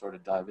you could sort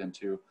of dive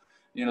into.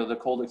 You know, the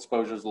cold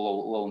exposure is a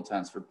little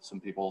intense for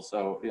some people.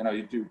 So, you know,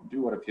 you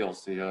do what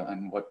appeals to you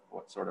and what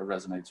sort of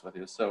resonates with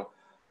you. So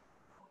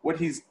what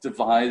he's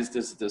devised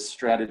is this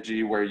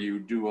strategy where you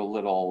do a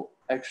little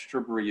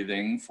extra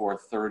breathing for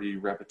 30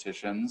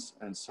 repetitions,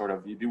 and sort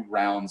of you do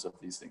rounds of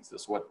these things.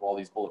 This is what all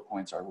these bullet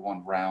points are,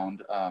 one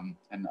round,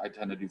 and I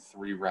tend to do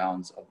 3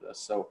 rounds of this.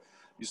 So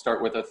you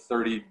start with a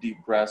 30 deep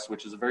breaths,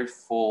 which is a very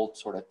full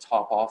sort of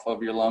top off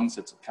of your lungs.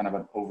 It's kind of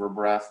an over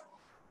breath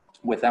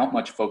without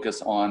much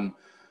focus on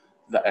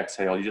the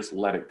exhale. You just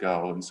let it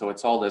go. And so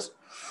it's all this,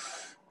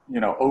 you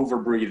know, over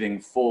breathing,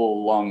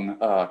 full lung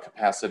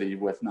capacity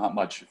with not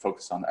much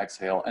focus on the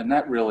exhale. And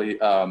that really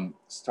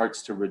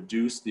starts to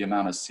reduce the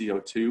amount of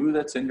CO2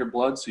 that's in your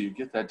blood. So you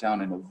get that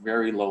down in a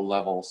very low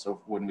level. So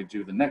when we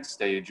do the next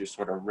stage, you're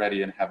sort of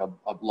ready and have a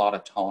lot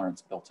of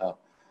tolerance built up.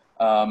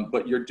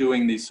 But you're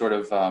doing these sort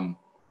of,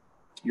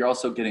 you're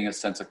also getting a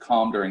sense of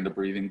calm during the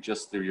breathing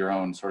just through your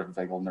own sort of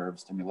vagal nerve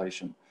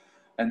stimulation.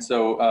 And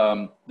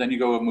so then you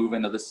go and move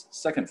into this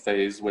second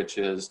phase, which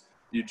is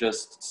you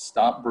just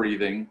stop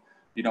breathing.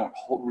 You don't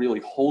really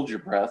hold your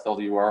breath,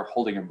 although you are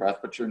holding your breath,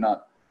 but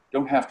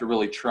don't have to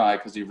really try,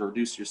 because you've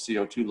reduced your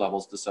CO2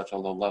 levels to such a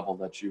low level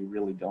that you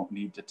really don't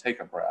need to take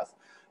a breath.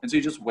 And so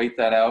you just wait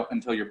that out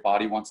until your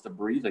body wants to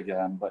breathe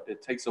again, but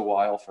it takes a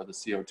while for the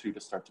CO2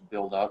 to start to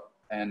build up.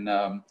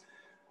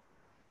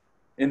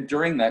 And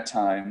during that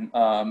time,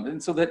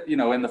 and so that, you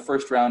know, in the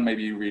first round,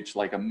 maybe you reach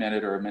like a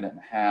minute or a minute and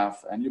a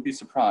half, and you'd be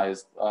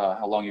surprised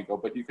how long you go,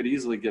 but you could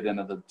easily get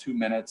into the 2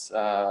 minutes,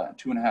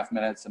 2.5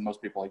 minutes. And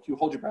most people, like, you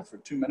hold your breath for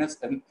 2 minutes,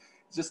 and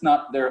it's just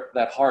not there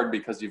that hard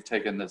because you've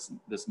taken this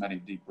many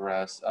deep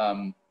breaths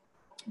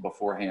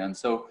beforehand.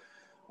 So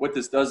what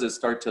this does is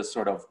start to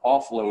sort of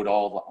offload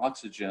all the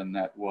oxygen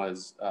that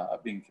was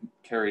being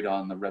carried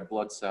on the red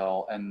blood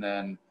cell. And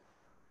then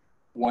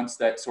once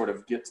that sort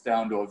of gets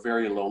down to a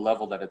very low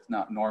level that it's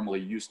not normally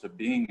used to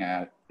being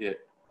at,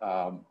 it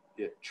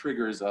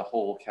triggers a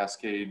whole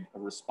cascade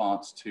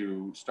response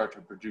to start to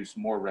produce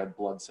more red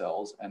blood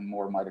cells and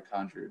more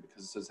mitochondria,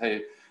 because it says,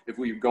 hey, if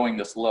we're going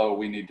this low,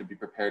 we need to be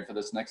prepared for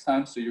this next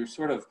time. So you're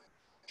sort of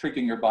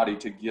tricking your body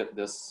to get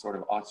this sort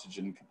of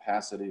oxygen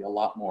capacity a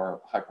lot more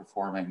high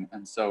performing.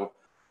 And so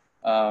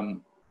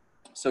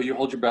so you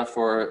hold your breath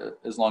for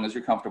as long as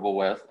you're comfortable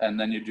with, and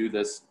then you do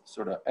this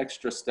sort of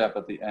extra step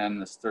at the end,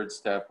 this third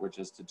step, which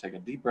is to take a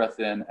deep breath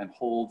in and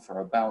hold for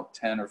about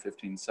 10 or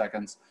 15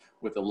 seconds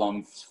with the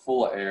lungs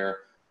full of air.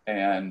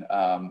 And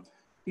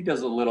he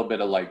does a little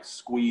bit of like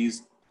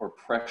squeeze or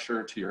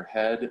pressure to your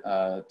head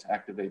to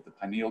activate the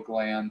pineal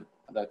gland.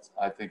 That's,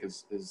 I think,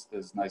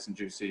 is nice and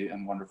juicy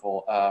and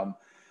wonderful.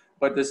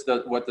 But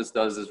what this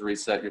does is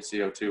reset your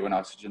CO2 and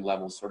oxygen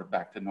levels sort of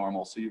back to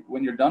normal. So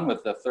when you're done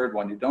with the third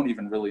one, you don't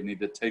even really need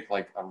to take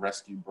like a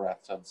rescue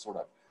breath to sort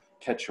of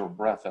catch your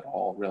breath at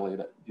all, really,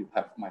 that you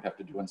might have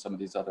to do in some of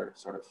these other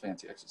sort of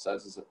fancy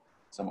exercises,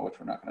 some of which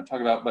we're not going to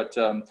talk about. But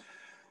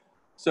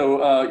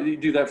so you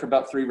do that for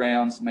about 3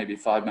 rounds, maybe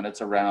 5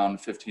 minutes a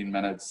round, 15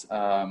 minutes.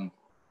 And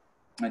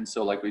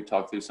so like we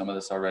talked through some of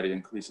this already,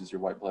 increases your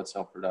white blood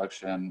cell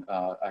production,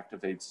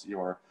 activates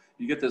you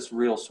get this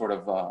real sort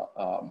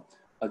of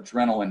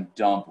adrenaline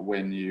dump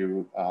when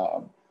you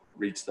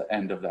reach the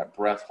end of that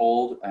breath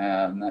hold,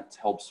 and that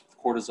helps with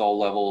cortisol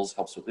levels,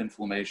 helps with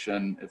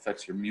inflammation,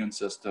 affects your immune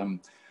system.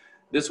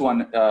 This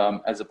one,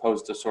 as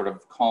opposed to sort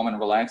of calm and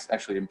relax,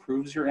 actually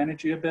improves your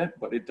energy a bit,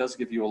 but it does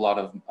give you a lot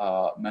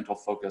of mental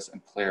focus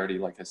and clarity,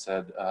 like I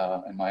said,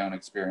 in my own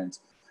experience.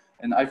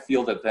 And I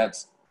feel that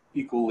that's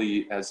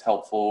equally as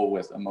helpful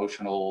with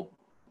emotional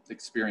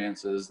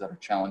experiences that are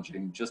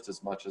challenging, just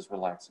as much as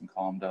relax and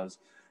calm does.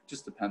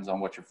 Just depends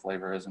on what your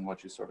flavor is and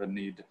what you sort of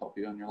need to help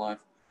you in your life.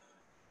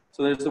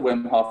 So there's the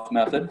Wim Hof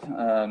method.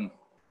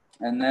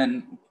 And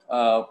then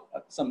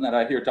something that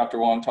I hear Dr.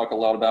 Wong talk a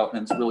lot about,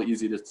 and it's really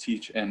easy to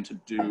teach and to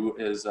do,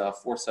 is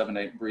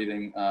 4-7-8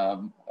 breathing,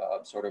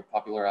 sort of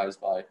popularized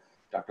by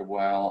Dr.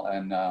 Weil.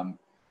 And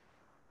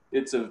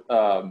it's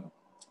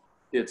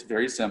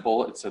very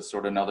simple. It's a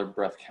sort of another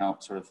breath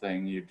count sort of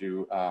thing. You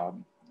do,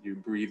 you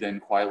breathe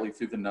in quietly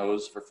through the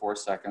nose for 4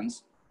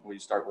 seconds. We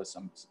start with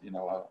some,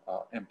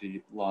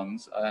 empty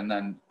lungs, and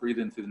then breathe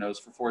in through the nose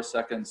for 4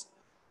 seconds,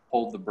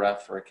 hold the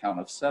breath for a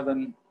count of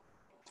 7,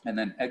 and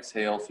then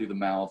exhale through the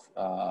mouth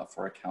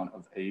for a count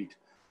of 8.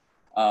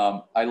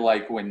 I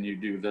like when you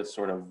do this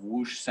sort of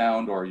whoosh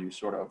sound, or you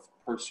sort of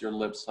purse your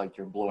lips like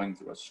you're blowing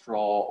through a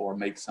straw, or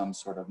make some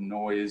sort of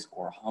noise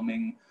or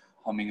humming.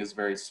 Humming is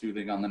very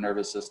soothing on the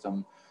nervous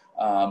system.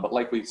 But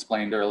like we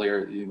explained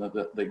earlier,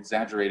 the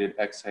exaggerated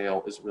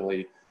exhale is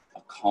really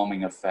a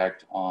calming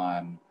effect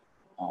on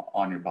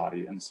your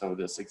body. And so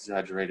this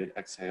exaggerated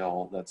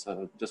exhale, that's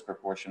a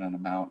disproportionate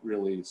amount,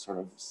 really sort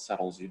of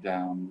settles you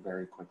down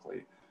very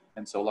quickly.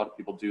 And so a lot of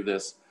people do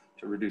this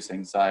to reduce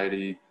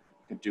anxiety.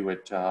 You can do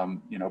it,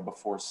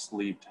 before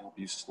sleep, to help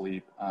you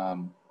sleep.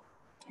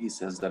 He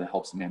says that it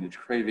helps manage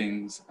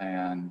cravings,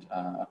 and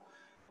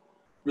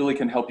really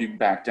can help you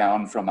back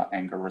down from an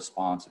anger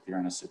response if you're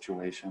in a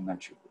situation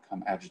that you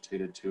become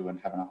agitated to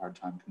and having a hard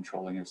time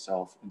controlling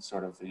yourself, and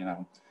sort of,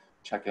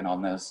 check in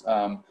on this.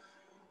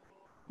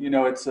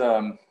 It's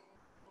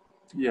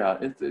Yeah,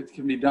 it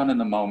can be done in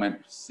the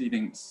moment.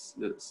 Seated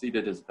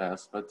is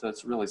best, but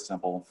that's really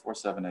simple.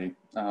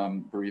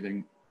 4-7-8 breathing.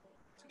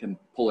 You can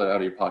pull it out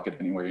of your pocket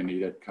anywhere you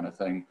need it, kind of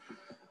thing.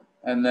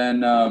 And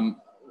then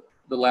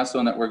the last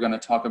one that we're going to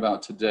talk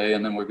about today,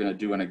 and then we're going to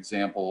do an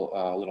example,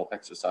 a little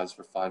exercise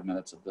for 5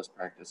 minutes of this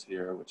practice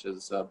here, which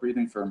is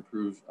breathing for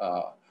improved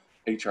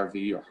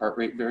HRV, or heart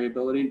rate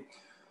variability.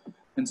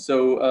 And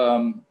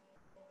so,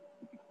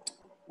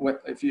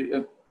 if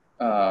you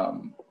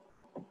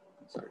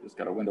sorry, just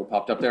got a window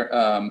popped up there.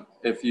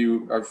 If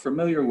you are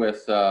familiar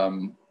with,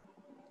 oh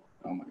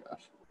my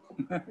gosh,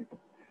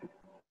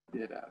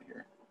 get out of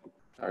here.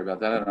 Sorry about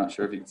that. I'm not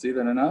sure if you can see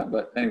that or not,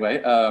 but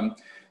anyway,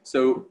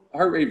 so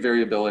heart rate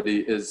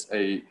variability is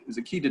a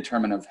key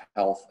determinant of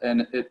health,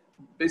 and it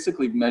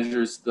basically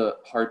measures the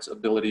heart's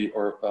ability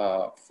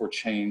or for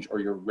change, or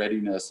your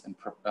readiness and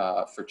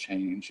for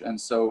change. And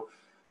so,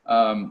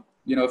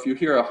 you know, if you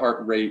hear a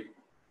heart rate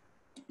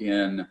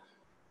in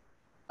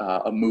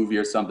a movie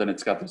or something,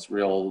 it's got this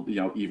real, you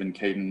know, even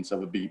cadence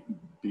of a beat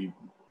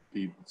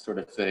sort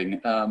of thing.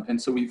 And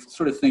so we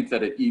sort of think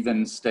that an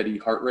even, steady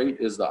heart rate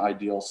is the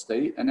ideal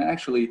state. And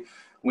actually,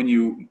 when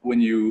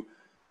you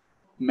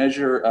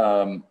measure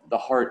the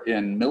heart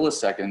in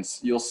milliseconds,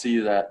 you'll see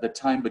that the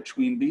time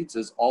between beats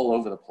is all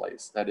over the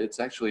place, that it's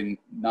actually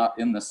not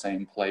in the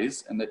same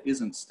place, and that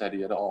isn't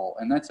steady at all.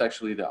 And that's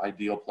actually the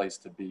ideal place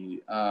to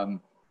be. And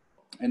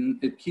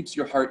it keeps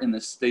your heart in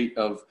this state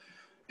of,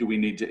 do we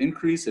need to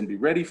increase and be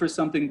ready for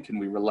something? Can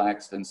we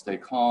relax and stay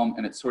calm?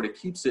 And it sort of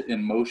keeps it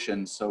in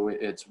motion, so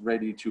it's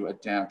ready to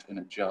adapt and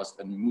adjust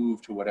and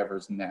move to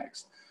whatever's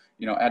next.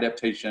 You know,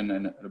 adaptation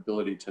and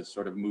ability to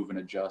sort of move and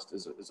adjust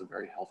is a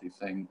very healthy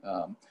thing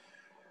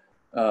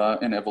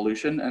in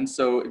evolution. And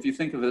so if you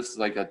think of this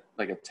like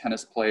a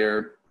tennis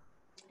player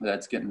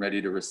that's getting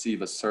ready to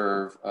receive a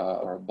serve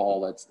or a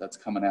ball that's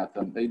coming at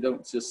them, they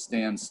don't just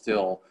stand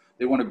still.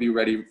 They want to be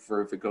ready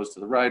for if it goes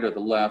to the right or the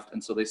left.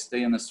 And so they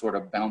stay in this sort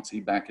of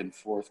bouncy back and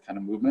forth kind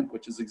of movement,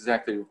 which is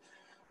exactly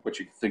what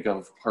you think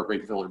of heart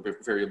rate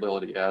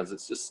variability as.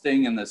 It's just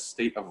staying in this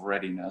state of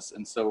readiness.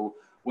 And so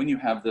when you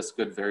have this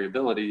good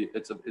variability,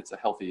 it's a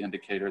healthy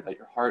indicator that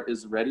your heart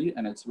is ready,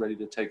 and it's ready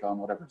to take on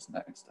whatever's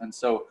next. And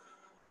so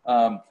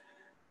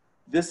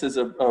this is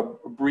a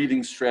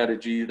breathing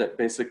strategy that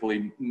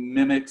basically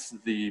mimics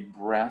the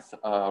breath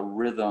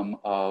rhythm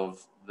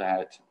of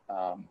that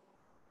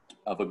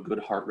of a good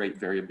heart rate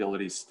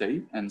variability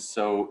state. And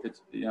so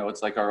it's, you know,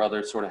 it's like our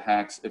other sort of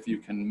hacks. If you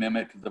can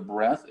mimic the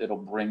breath, it'll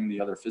bring the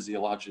other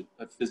physiology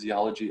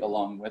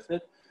along with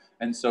it.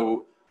 And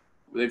so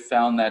they've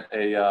found that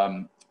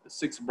a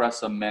 6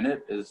 breaths a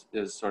minute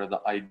is sort of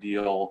the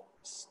ideal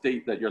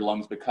state that your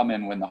lungs become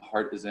in when the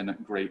heart is in a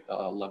great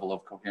level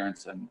of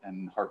coherence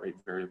and heart rate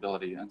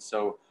variability. And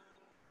so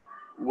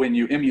when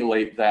you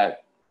emulate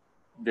that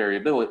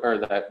variability, or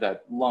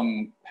that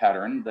lung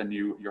pattern, then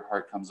your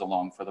heart comes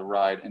along for the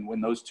ride. And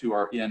when those two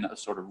are in a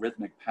sort of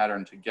rhythmic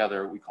pattern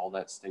together, we call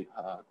that state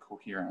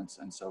coherence.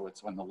 And so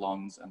it's when the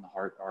lungs and the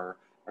heart are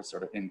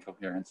sort of in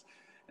coherence.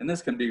 And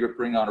this can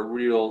bring on a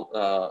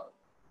real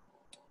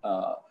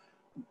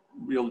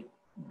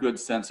good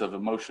sense of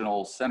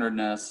emotional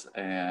centeredness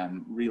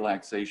and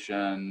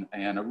relaxation,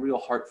 and a real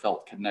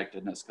heartfelt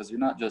connectedness, because you're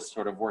not just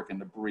sort of working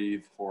to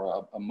breathe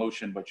for a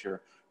motion, but you're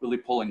really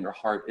pulling your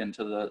heart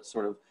into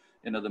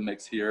the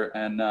mix here.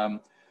 And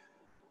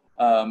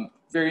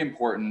very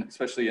important,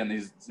 especially in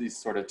these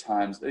sort of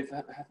times. They've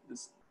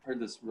heard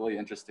this really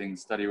interesting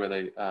study where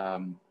they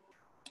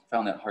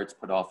found that hearts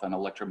put off an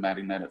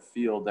electromagnetic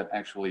field that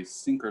actually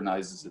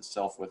synchronizes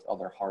itself with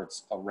other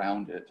hearts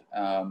around it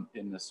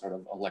in this sort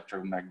of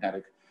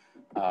electromagnetic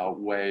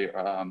way.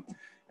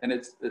 And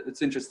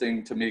it's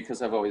interesting to me,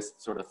 because I've always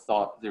sort of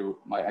thought through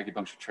my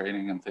acupuncture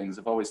training and things,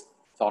 I've always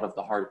thought of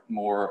the heart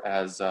more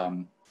as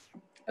a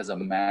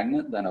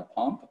magnet than a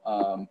pump.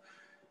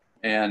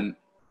 And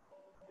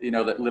you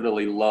know, that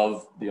literally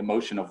love, the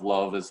emotion of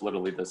love is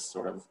literally this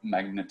sort of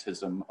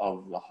magnetism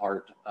of the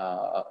heart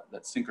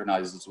that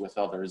synchronizes with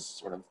others,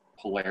 sort of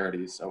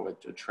polarity. So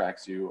it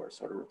attracts you or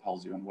sort of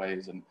repels you in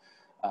ways, and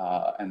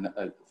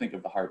think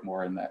of the heart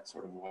more in that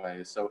sort of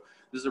way. So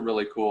this is a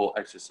really cool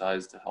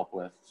exercise to help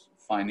with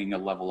finding a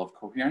level of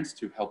coherence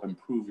to help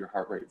improve your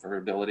heart rate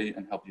variability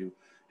and help you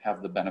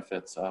have the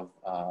benefits of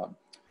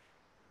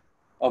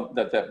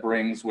that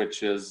brings,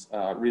 which is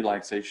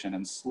relaxation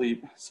and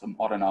sleep, some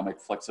autonomic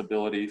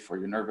flexibility for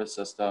your nervous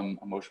system,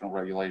 emotional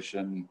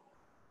regulation,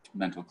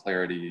 mental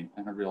clarity,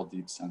 and a real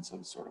deep sense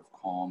of sort of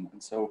calm.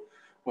 And so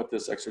what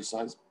this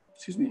exercise,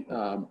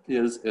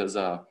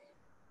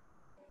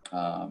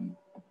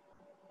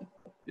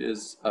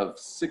 is of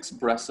 6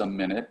 breaths a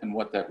minute. And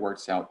what that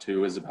works out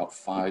to is about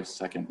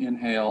 5-second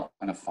inhale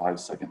and a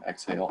 5-second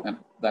exhale. And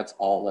that's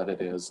all that it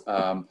is.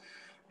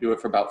 Do it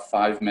for about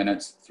 5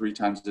 minutes, 3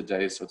 times a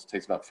day. So it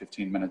takes about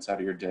 15 minutes out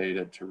of your day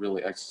to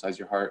really exercise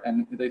your heart.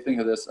 And they think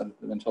of this, I've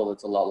been told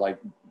it's a lot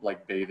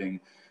like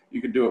bathing.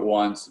 You can do it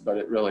once, but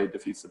it really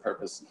defeats the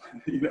purpose.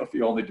 You know, if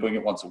you're only doing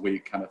it once a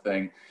week kind of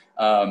thing,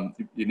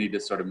 you need to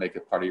sort of make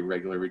it part of your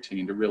regular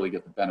routine to really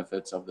get the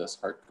benefits of this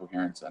heart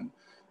coherence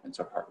and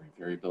sort of heart rate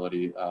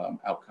variability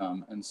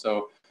outcome. And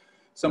so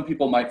some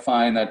people might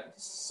find that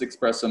 6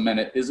 breaths a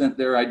minute isn't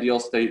their ideal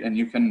state, and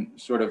you can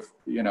sort of,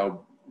 you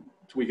know,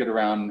 tweak it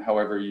around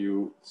however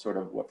you sort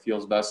of what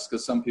feels best,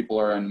 because some people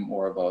are in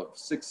more of a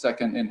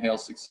 6-second inhale,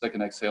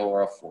 6-second exhale,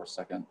 or a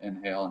 4-second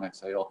inhale and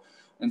exhale.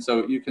 And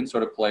so you can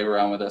sort of play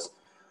around with this.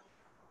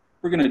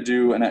 We're going to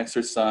do an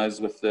exercise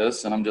with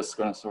this, and I'm just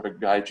going to sort of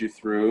guide you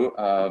through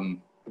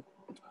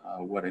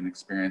what an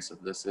experience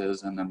of this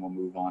is, and then we'll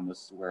move on to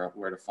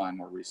where to find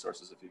more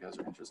resources if you guys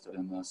are interested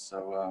in this.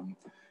 So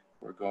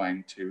we're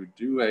going to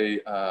do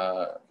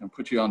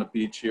put you on a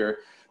beach here.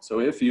 So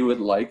if you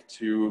would like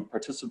to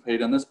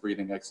participate in this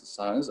breathing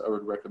exercise, I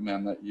would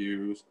recommend that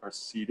you are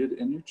seated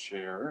in your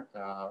chair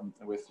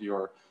with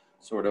your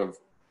sort of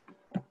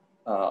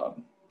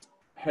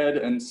head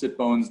and sit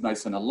bones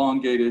nice and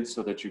elongated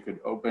so that you could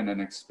open and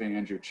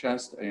expand your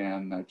chest,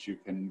 and that you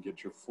can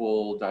get your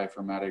full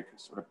diaphragmatic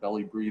sort of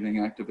belly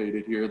breathing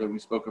activated here that we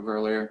spoke of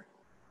earlier.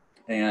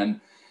 And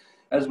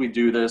as we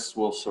do this,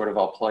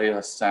 I'll play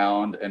a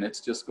sound, and it's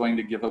just going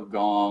to give a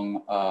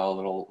gong, a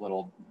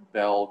little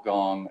bell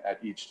gong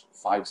at each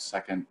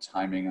 5-second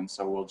timing. And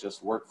so we'll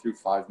just work through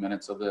 5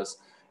 minutes of this.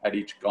 At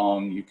each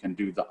gong, you can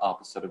do the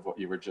opposite of what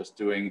you were just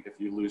doing. If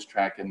you lose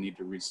track and need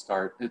to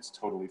restart, it's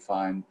totally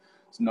fine.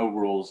 There's no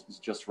rules, it's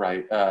just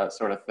right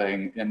sort of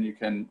thing. And you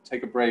can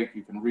take a break,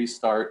 you can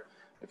restart.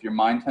 If your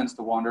mind tends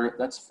to wander,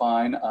 that's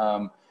fine.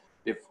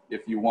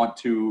 If you want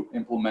to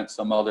implement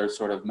some other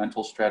sort of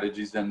mental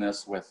strategies in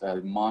this with a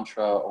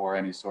mantra or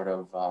any sort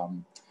of,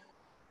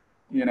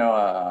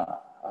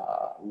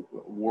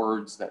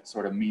 words that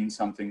sort of mean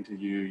something to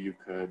you, you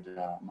could,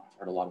 I've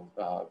heard a lot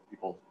of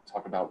people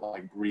talk about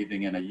like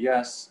breathing in a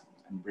yes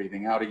and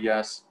breathing out a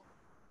yes,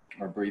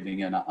 or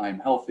breathing in a I'm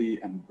healthy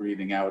and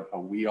breathing out a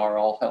we are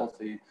all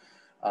healthy.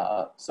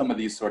 Some of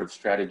these sort of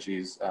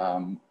strategies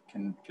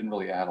can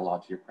really add a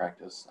lot to your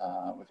practice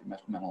with your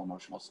mental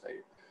emotional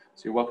state.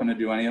 So you're welcome to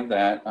do any of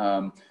that.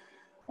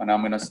 And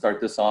I'm going to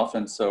start this off,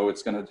 and so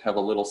it's going to have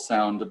a little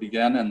sound to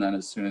begin, and then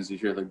as soon as you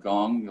hear the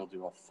gong, you'll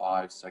do a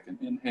 5-second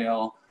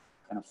inhale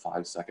and a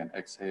 5-second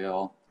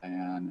exhale.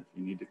 And if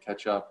you need to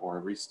catch up or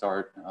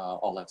restart,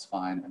 all that's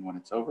fine. And when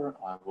it's over,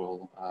 I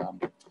will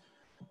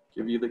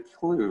give you the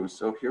clue.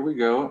 So here we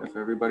go, if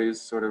everybody's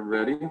sort of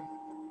ready.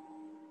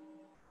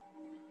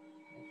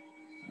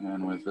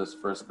 And with this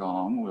first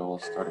gong, we'll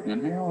start an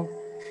inhale.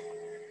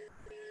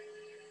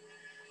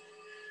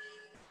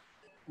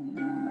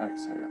 And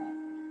exhale.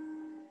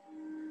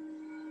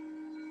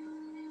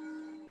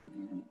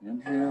 And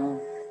inhale.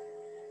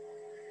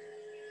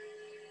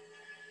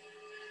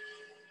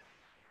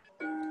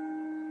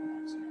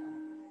 Exhale.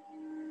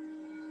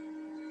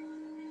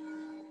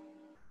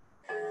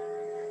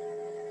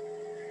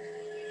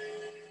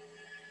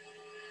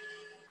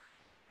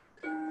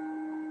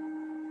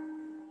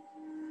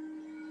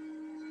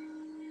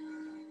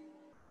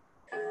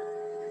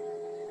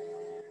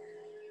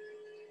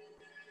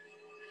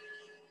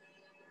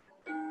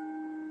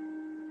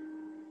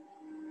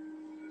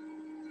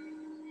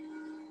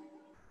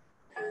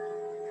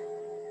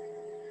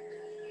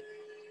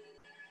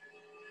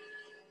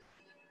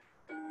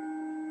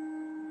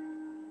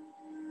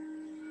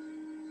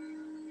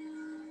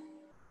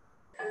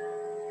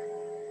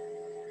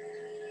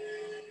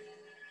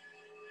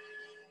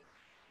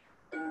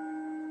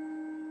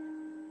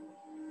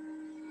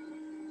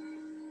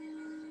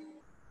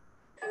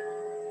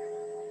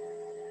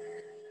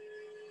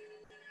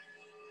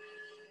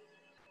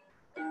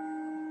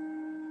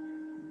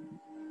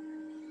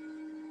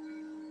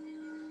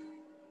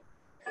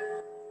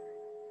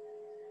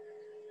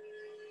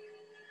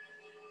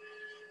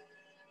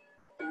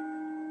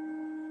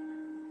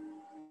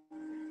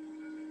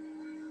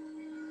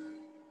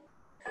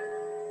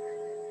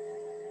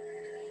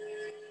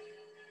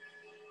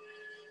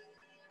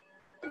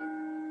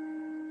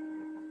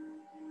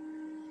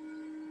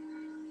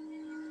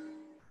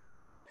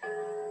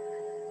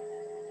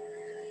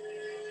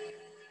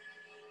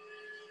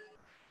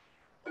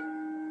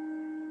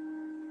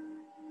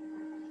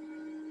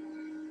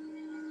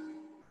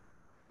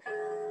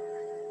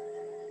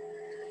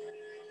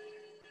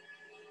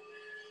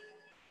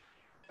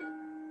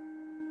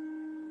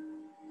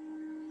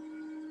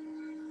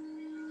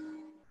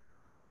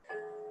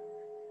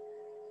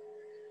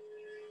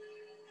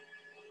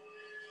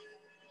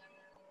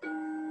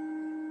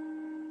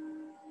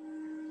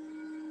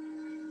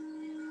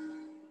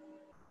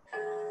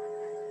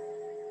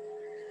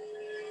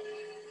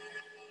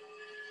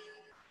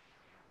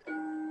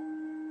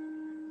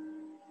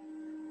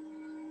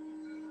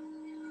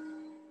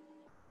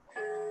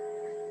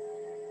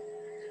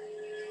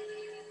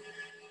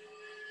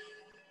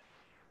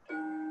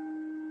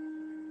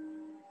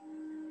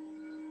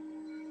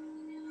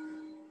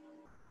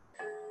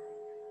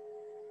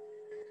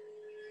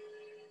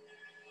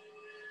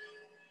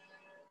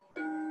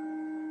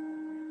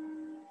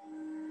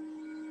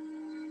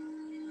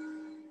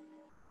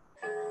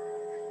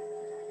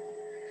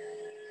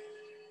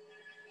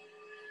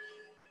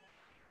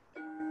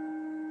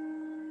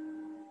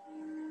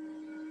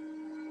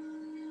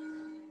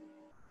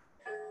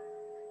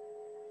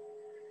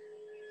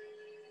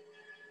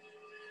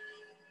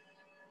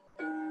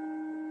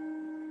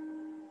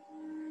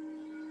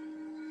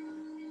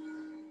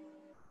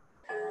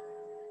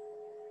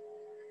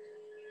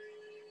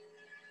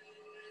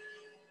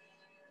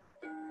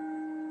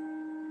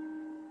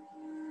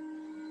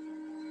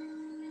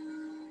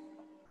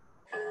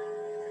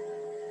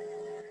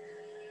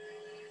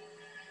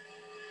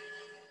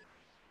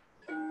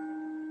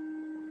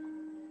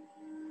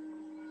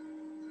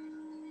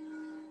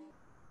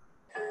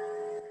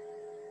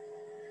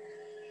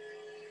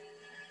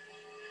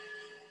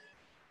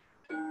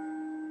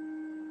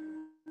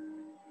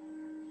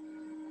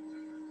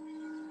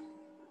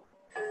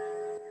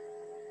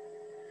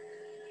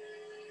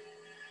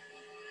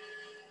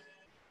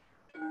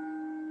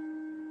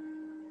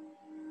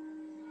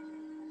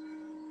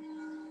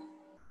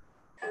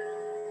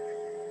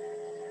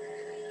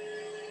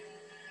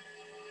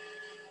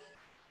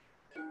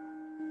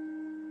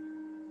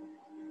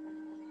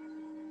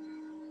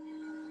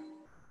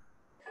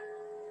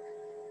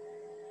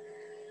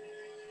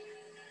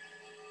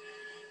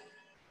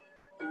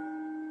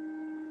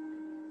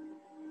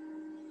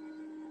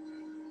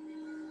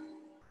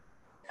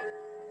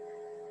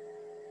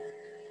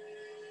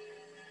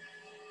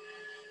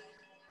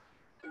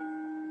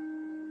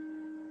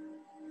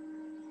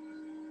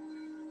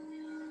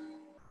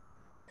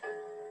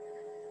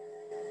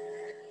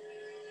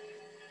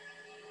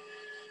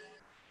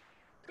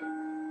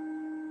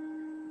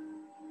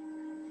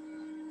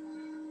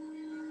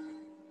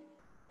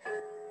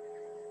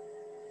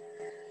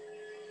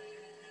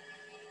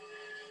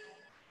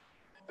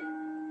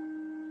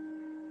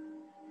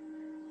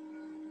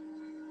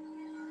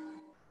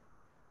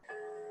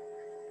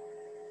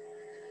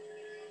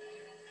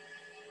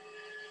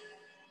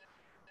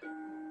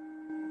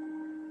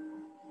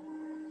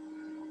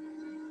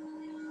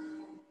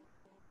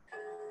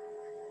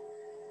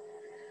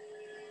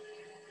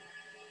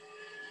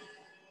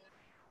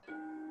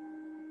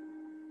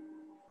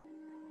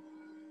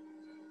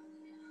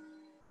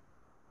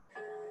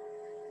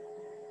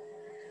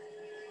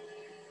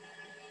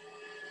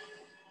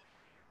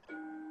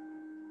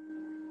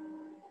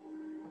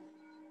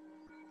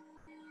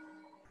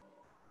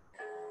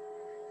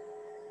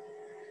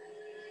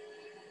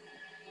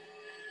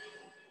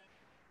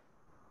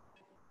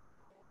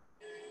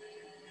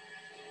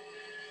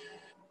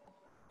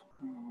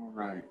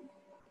 right.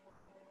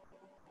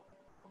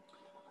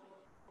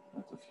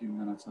 That's a few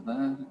minutes of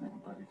that.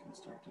 Everybody can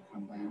start to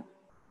come back to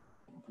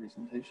the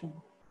presentation.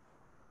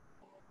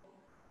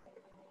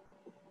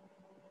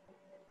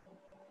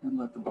 And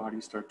let the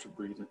body start to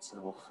breathe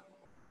itself.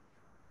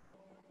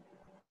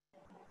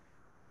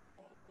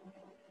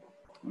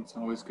 It's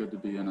always good to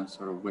be in a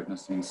sort of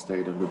witnessing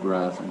state of the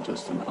breath and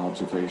just an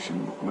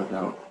observation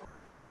without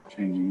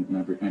changing it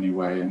in any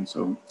way. And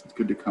so it's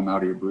good to come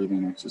out of your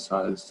breathing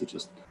exercise to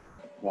just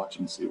watch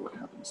and see what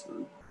happens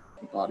to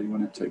the body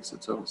when it takes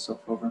itself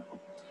over.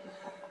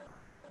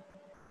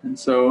 And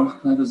so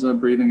that is a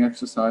breathing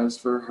exercise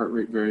for heart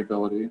rate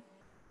variability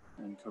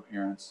and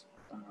coherence.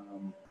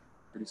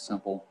 Pretty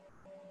simple.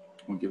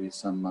 We'll give you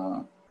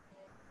some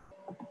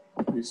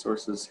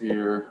resources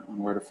here on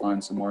where to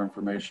find some more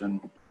information.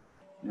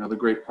 You know, the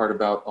great part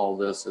about all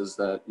this is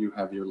that you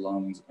have your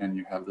lungs and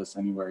you have this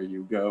anywhere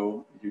you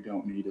go. You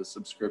don't need a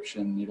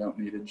subscription. You don't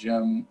need a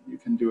gym. You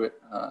can do it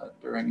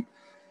during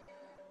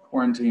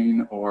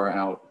quarantine or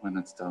out when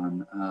it's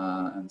done.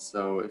 And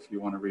so if you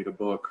want to read a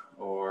book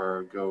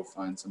or go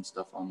find some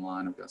stuff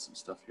online, I've got some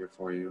stuff here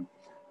for you.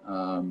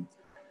 I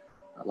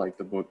like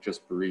the book,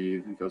 Just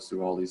Breathe. It goes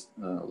through all these,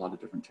 a lot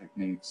of different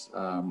techniques.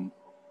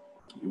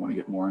 If you want to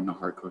get more into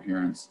heart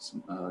coherence, it's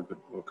a good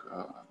book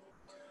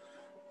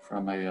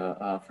from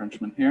a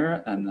Frenchman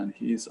here. And then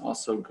he's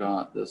also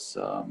got this,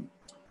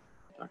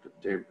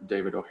 Dr.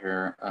 David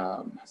O'Hare,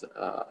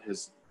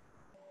 his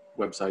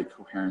website,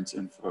 Coherence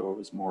Info,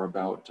 is more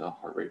about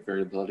heart rate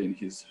variability, and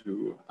he's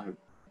who I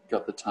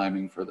got the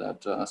timing for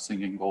that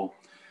singing bowl.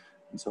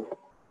 And so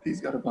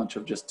he's got a bunch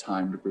of just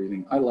timed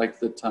breathing. I like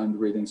the timed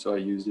breathing, so I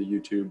used a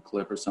YouTube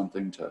clip or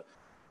something to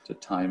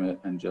time it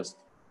and just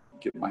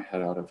get my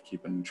head out of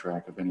keeping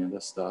track of any of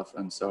this stuff.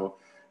 And so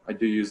I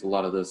do use a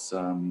lot of this,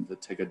 the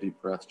Take a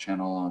Deep Breath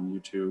channel on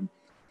YouTube.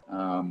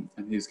 And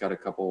he's got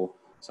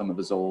some of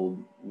his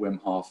old Wim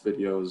Hof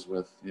videos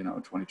with,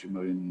 22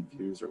 million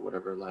views or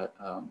whatever. That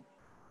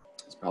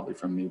it's probably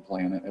from me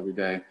playing it every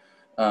day.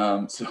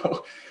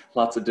 So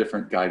lots of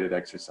different guided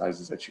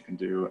exercises that you can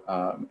do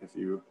if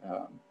you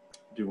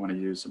do want to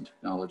use some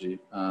technology.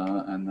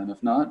 And then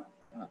if not,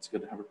 it's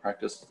good to have a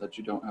practice that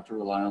you don't have to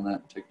rely on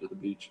that. Take it to the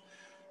beach,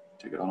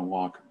 take it on a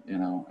walk,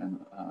 and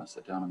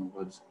sit down in the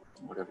woods,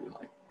 whatever you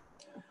like.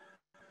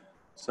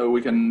 So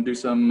we can do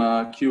some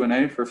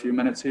Q&A for a few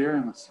minutes here,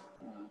 unless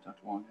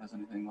Dr. Wong has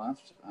anything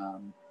left.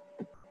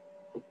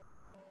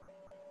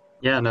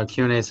 Yeah, no,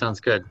 Q&A sounds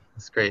good.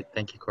 That's great.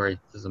 Thank you, Cory.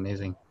 This is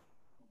amazing.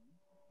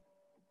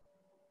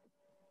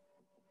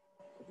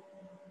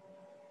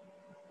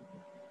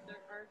 There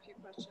are a few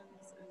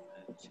questions in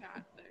the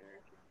chat there.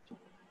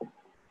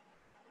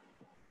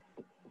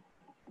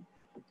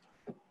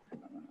 I'm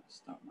going to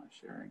stop my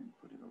sharing and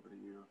put it over to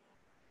you.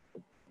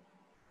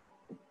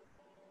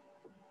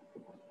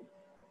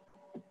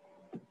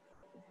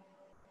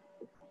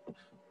 I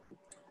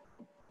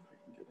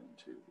can get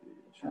into the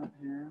chat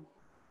here.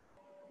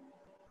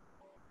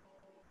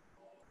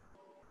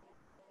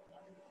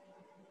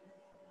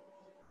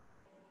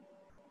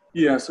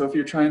 Yeah, so if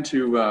you're trying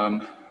to,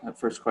 that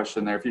first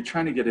question there, if you're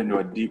trying to get into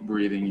a deep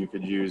breathing, you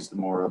could use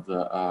more of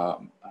the,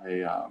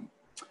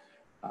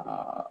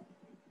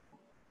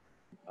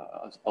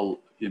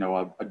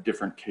 a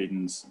different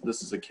cadence.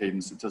 This is a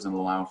cadence that doesn't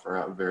allow for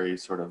a very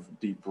sort of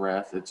deep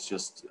breath. It's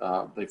just,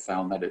 they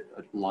found that it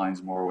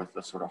aligns more with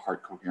the sort of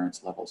heart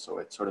coherence level. So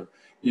it sort of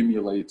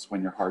emulates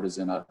when your heart is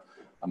in a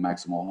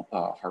maximal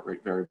heart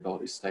rate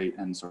variability state,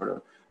 and sort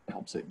of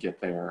helps it get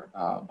there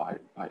by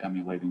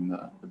emulating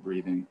the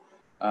breathing.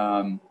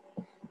 And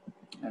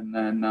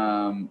then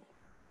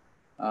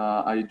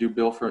I do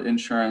bill for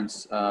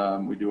insurance.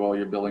 We do all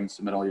your billing,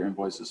 submit all your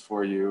invoices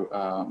for you.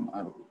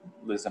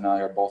 Liz and I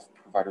are both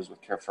providers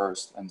with Care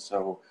First, and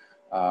so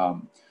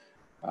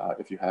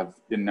if you have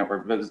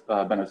in-network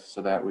benefits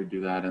for that, we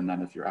do that. And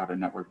then if you're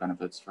out-of-network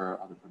benefits for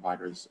other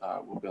providers,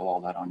 we'll bill all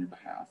that on your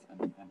behalf and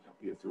help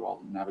you through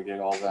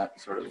navigate all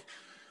that sort of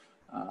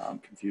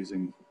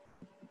confusing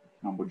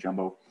mumbo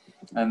jumbo.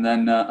 And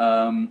then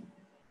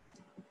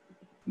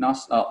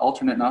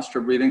alternate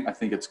nostril breathing, I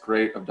think it's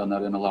great. I've done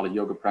that in a lot of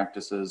yoga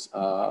practices,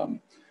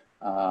 and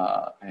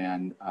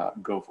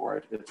go for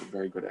it. It's a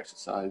very good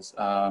exercise.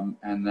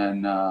 And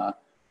then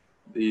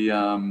do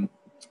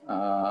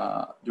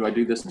I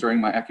do this during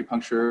my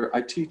acupuncture?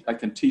 I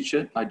can teach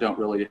it. I don't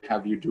really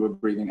have you do a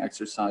breathing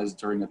exercise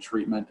during a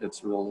treatment. It's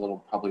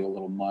probably a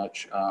little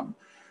much.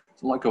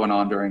 There's a lot going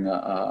on during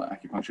a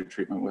acupuncture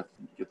treatment with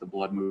get the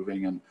blood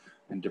moving and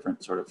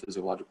different sort of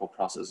physiological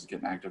processes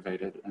getting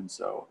activated. And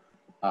so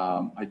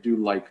I do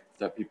like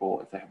that people,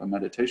 if they have a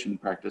meditation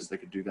practice, they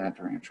could do that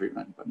during a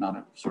treatment, but not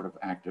a sort of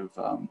active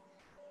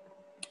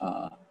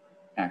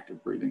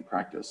breathing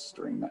practice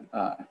during that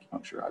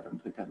acupuncture. I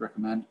don't think I'd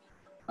recommend.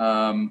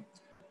 That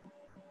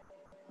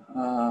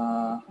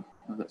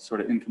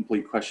sort of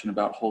incomplete question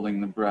about holding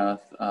the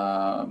breath.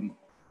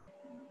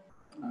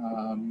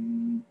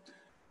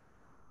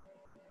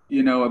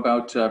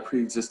 About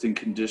pre-existing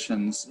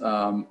conditions,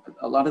 a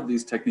lot of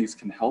these techniques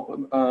can help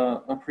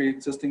a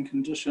pre-existing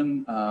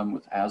condition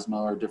with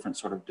asthma or different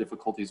sort of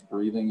difficulties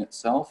breathing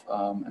itself.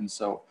 And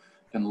so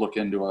you can look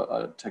into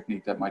a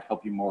technique that might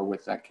help you more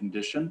with that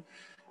condition.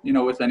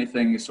 With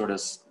anything, you sort of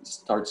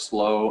start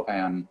slow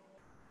and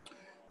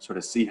sort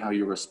of see how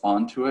you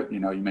respond to it. You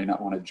may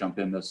not want to jump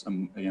into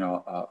some, a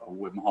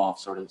Wim Hof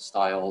sort of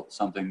style,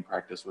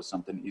 practice with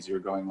something easier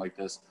going like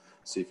this.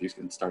 See if you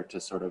can start to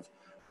sort of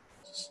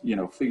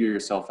figure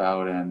yourself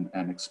out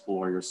and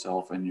explore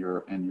yourself and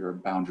your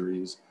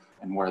boundaries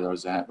and where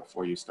those at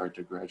before you start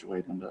to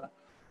graduate into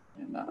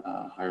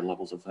higher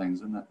levels of things,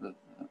 and that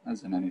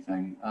as in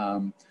anything.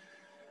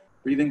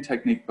 Breathing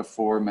technique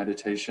before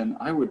meditation,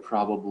 I would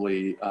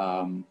probably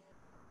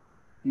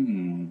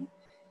good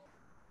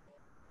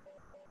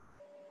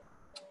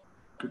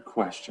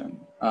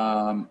question.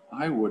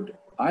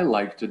 I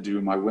like to do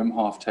my Wim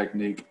Hof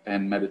technique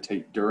and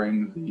meditate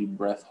during the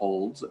breath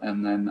holds.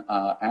 And then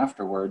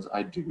afterwards,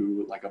 I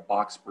do like a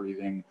box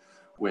breathing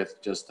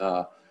with just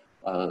a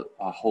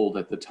hold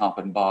at the top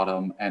and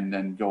bottom, and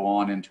then go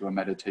on into a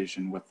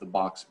meditation with the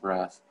box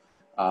breath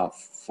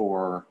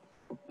for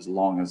as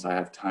long as I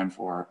have time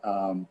for.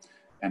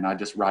 And I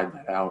just ride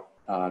that out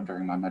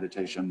during my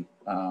meditation,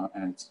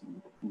 and it's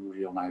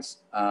real nice.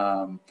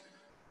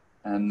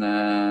 And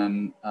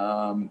then,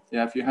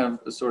 if you have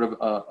a sort of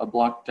a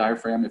blocked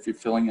diaphragm, if you're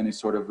feeling any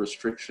sort of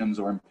restrictions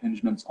or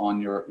impingements on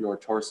your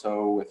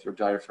torso with your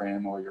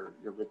diaphragm or your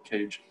rib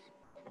cage,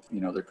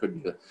 there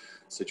could be a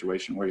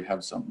situation where you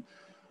have some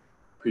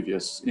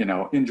previous,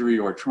 injury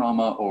or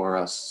trauma or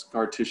a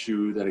scar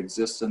tissue that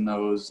exists in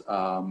those.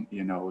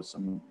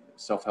 Some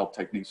self-help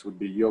techniques would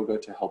be yoga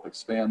to help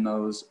expand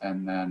those.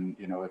 And then,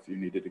 if you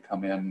needed to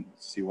come in,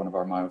 see one of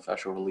our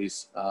myofascial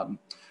release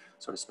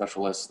sort of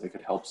specialists, they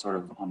could help sort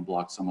of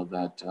unblock some of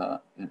that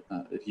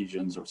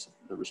adhesions or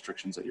the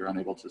restrictions that you're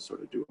unable to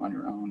sort of do on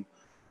your own.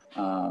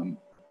 And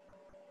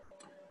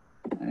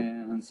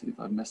let's see if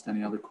I've missed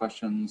any other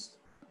questions.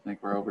 I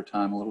think we're over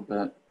time a little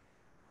bit.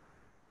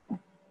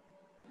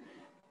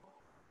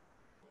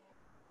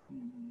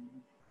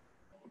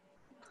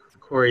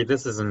 Cory,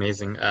 this is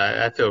amazing.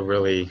 I feel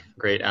really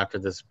great after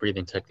this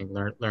breathing technique.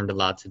 Learned a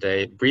lot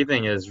today.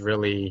 Breathing is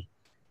really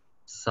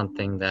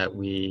something that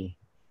we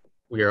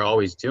are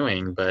always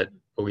doing, but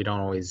we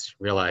don't always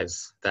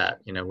realize that,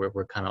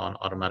 we're kind of on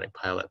automatic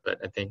pilot. But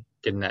I think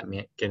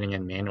getting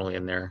in manually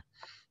in there,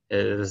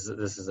 this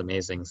is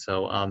amazing.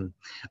 So,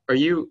 are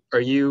you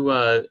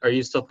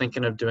still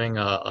thinking of doing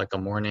a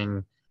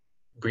morning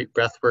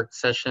breathwork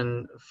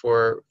session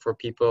for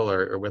people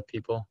or with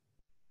people?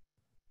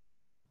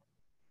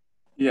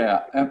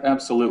 Yeah,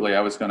 absolutely. I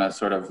was going to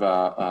sort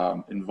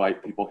of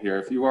invite people here.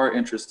 If you are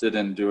interested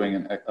in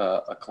doing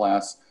a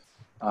class,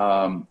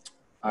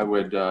 I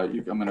would,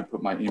 I'm going to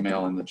put my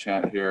email in the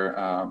chat here,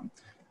 and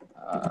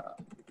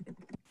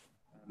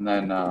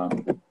then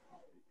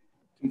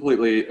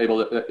completely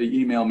able to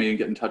email me and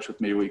get in touch with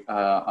me.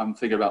 I'm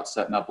thinking about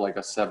setting up like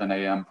a 7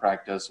 a.m.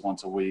 practice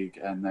once a week,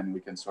 and then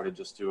we can sort of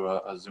just do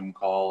a Zoom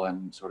call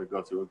and sort of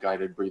go through a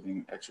guided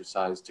breathing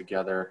exercise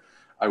together.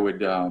 I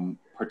would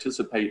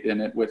participate in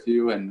it with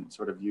you and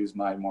sort of use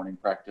my morning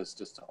practice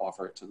just to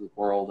offer it to the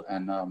world.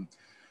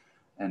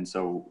 And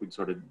so we'd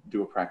sort of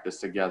do a practice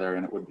together,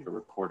 and it would be a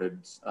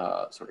recorded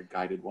sort of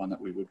guided one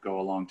that we would go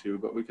along to,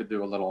 but we could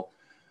do a little,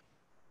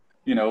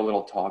 a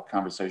little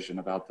conversation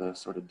about the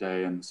sort of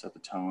day and set the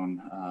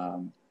tone.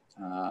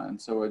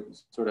 And so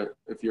it's sort of,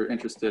 if you're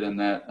interested in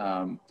that,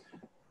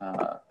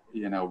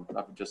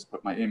 I've just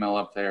put my email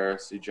up there,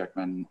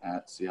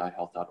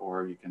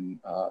 cjecmen@cihealth.org. You can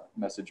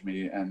message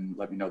me and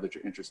let me know that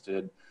you're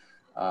interested,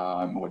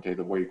 what day of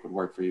the week would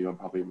work for you. I'll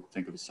probably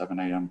think of a 7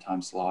 a.m.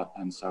 time slot.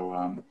 And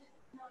so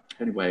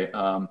anyway,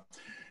 so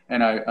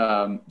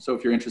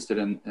if you're interested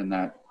in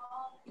that,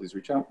 please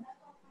reach out.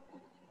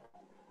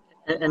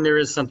 And there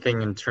is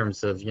something in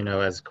terms of,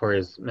 as Cory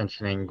is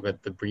mentioning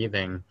with the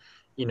breathing,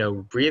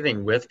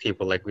 breathing with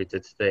people like we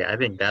did today. I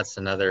think that's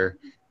another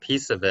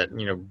piece of it.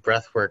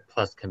 Breath work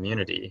plus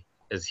community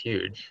is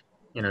huge.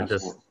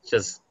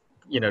 Just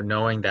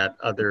knowing that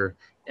other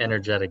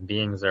energetic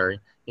beings are,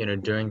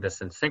 doing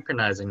this and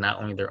synchronizing not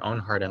only their own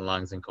heart and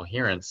lungs and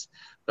coherence,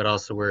 but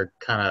also we're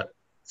kind of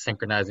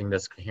synchronizing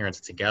this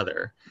coherence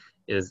together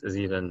is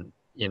even,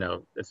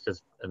 it's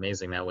just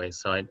amazing that way.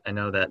 So I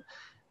know that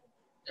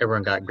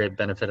everyone got great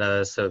benefit out of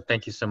this. So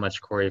thank you so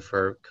much, Cory,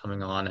 for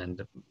coming on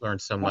and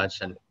learned so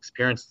much and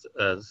experienced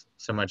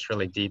so much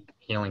really deep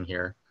healing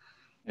here.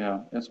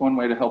 Yeah, it's one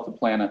way to help the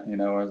planet.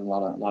 There's a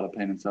lot of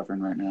pain and suffering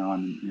right now,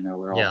 and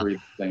we're all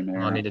breathing the same air.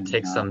 We all need to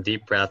take some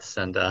deep breaths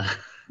and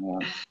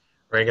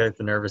regulate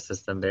the nervous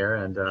system there,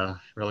 and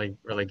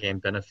really gain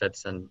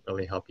benefits and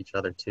really help each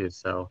other too.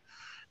 So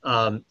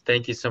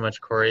thank you so much,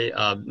 Cory.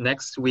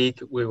 Next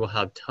week we will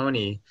have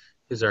Tony,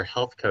 who's our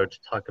health coach,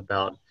 talk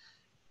about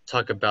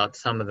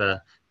some of the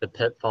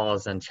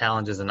pitfalls and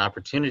challenges and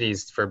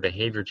opportunities for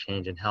behavior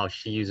change and how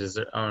she uses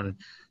her own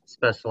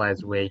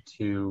specialized way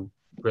to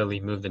really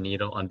move the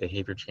needle on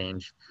behavior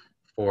change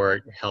for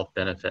health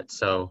benefits.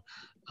 So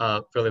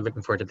really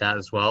looking forward to that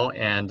as well.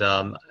 And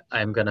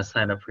I'm going to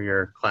sign up for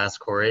your class,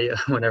 Cory,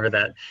 whenever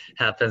that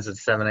happens at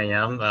 7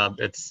 a.m.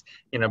 It's,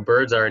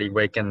 birds already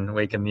waking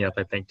me up,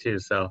 I think, too.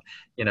 So,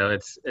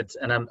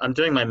 and I'm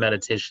doing my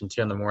meditation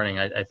too in the morning.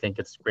 I think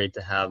it's great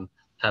to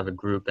have a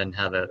group and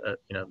have a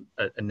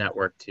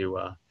network to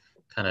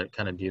kind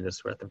of do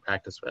this with and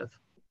practice with.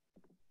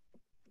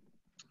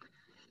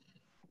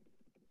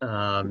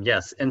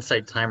 Yes,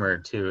 Insight Timer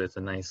too is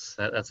a nice,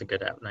 that's a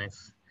good app,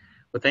 nice.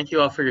 Well, thank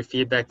you all for your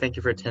feedback. Thank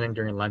you for attending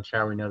during lunch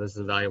hour. We know this is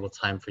a valuable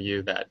time for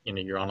you that,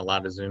 you're on a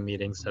lot of Zoom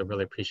meetings. So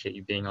really appreciate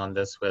you being on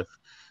this with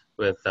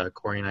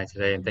Cory and I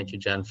today. And thank you,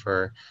 Jen,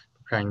 for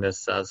preparing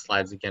this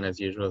slides again, as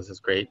usual. This is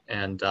great.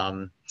 And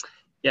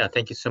yeah,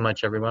 thank you so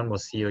much, everyone. We'll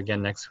see you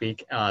again next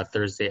week,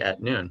 Thursday at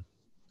noon.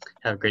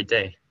 Have a great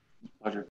day. Pleasure.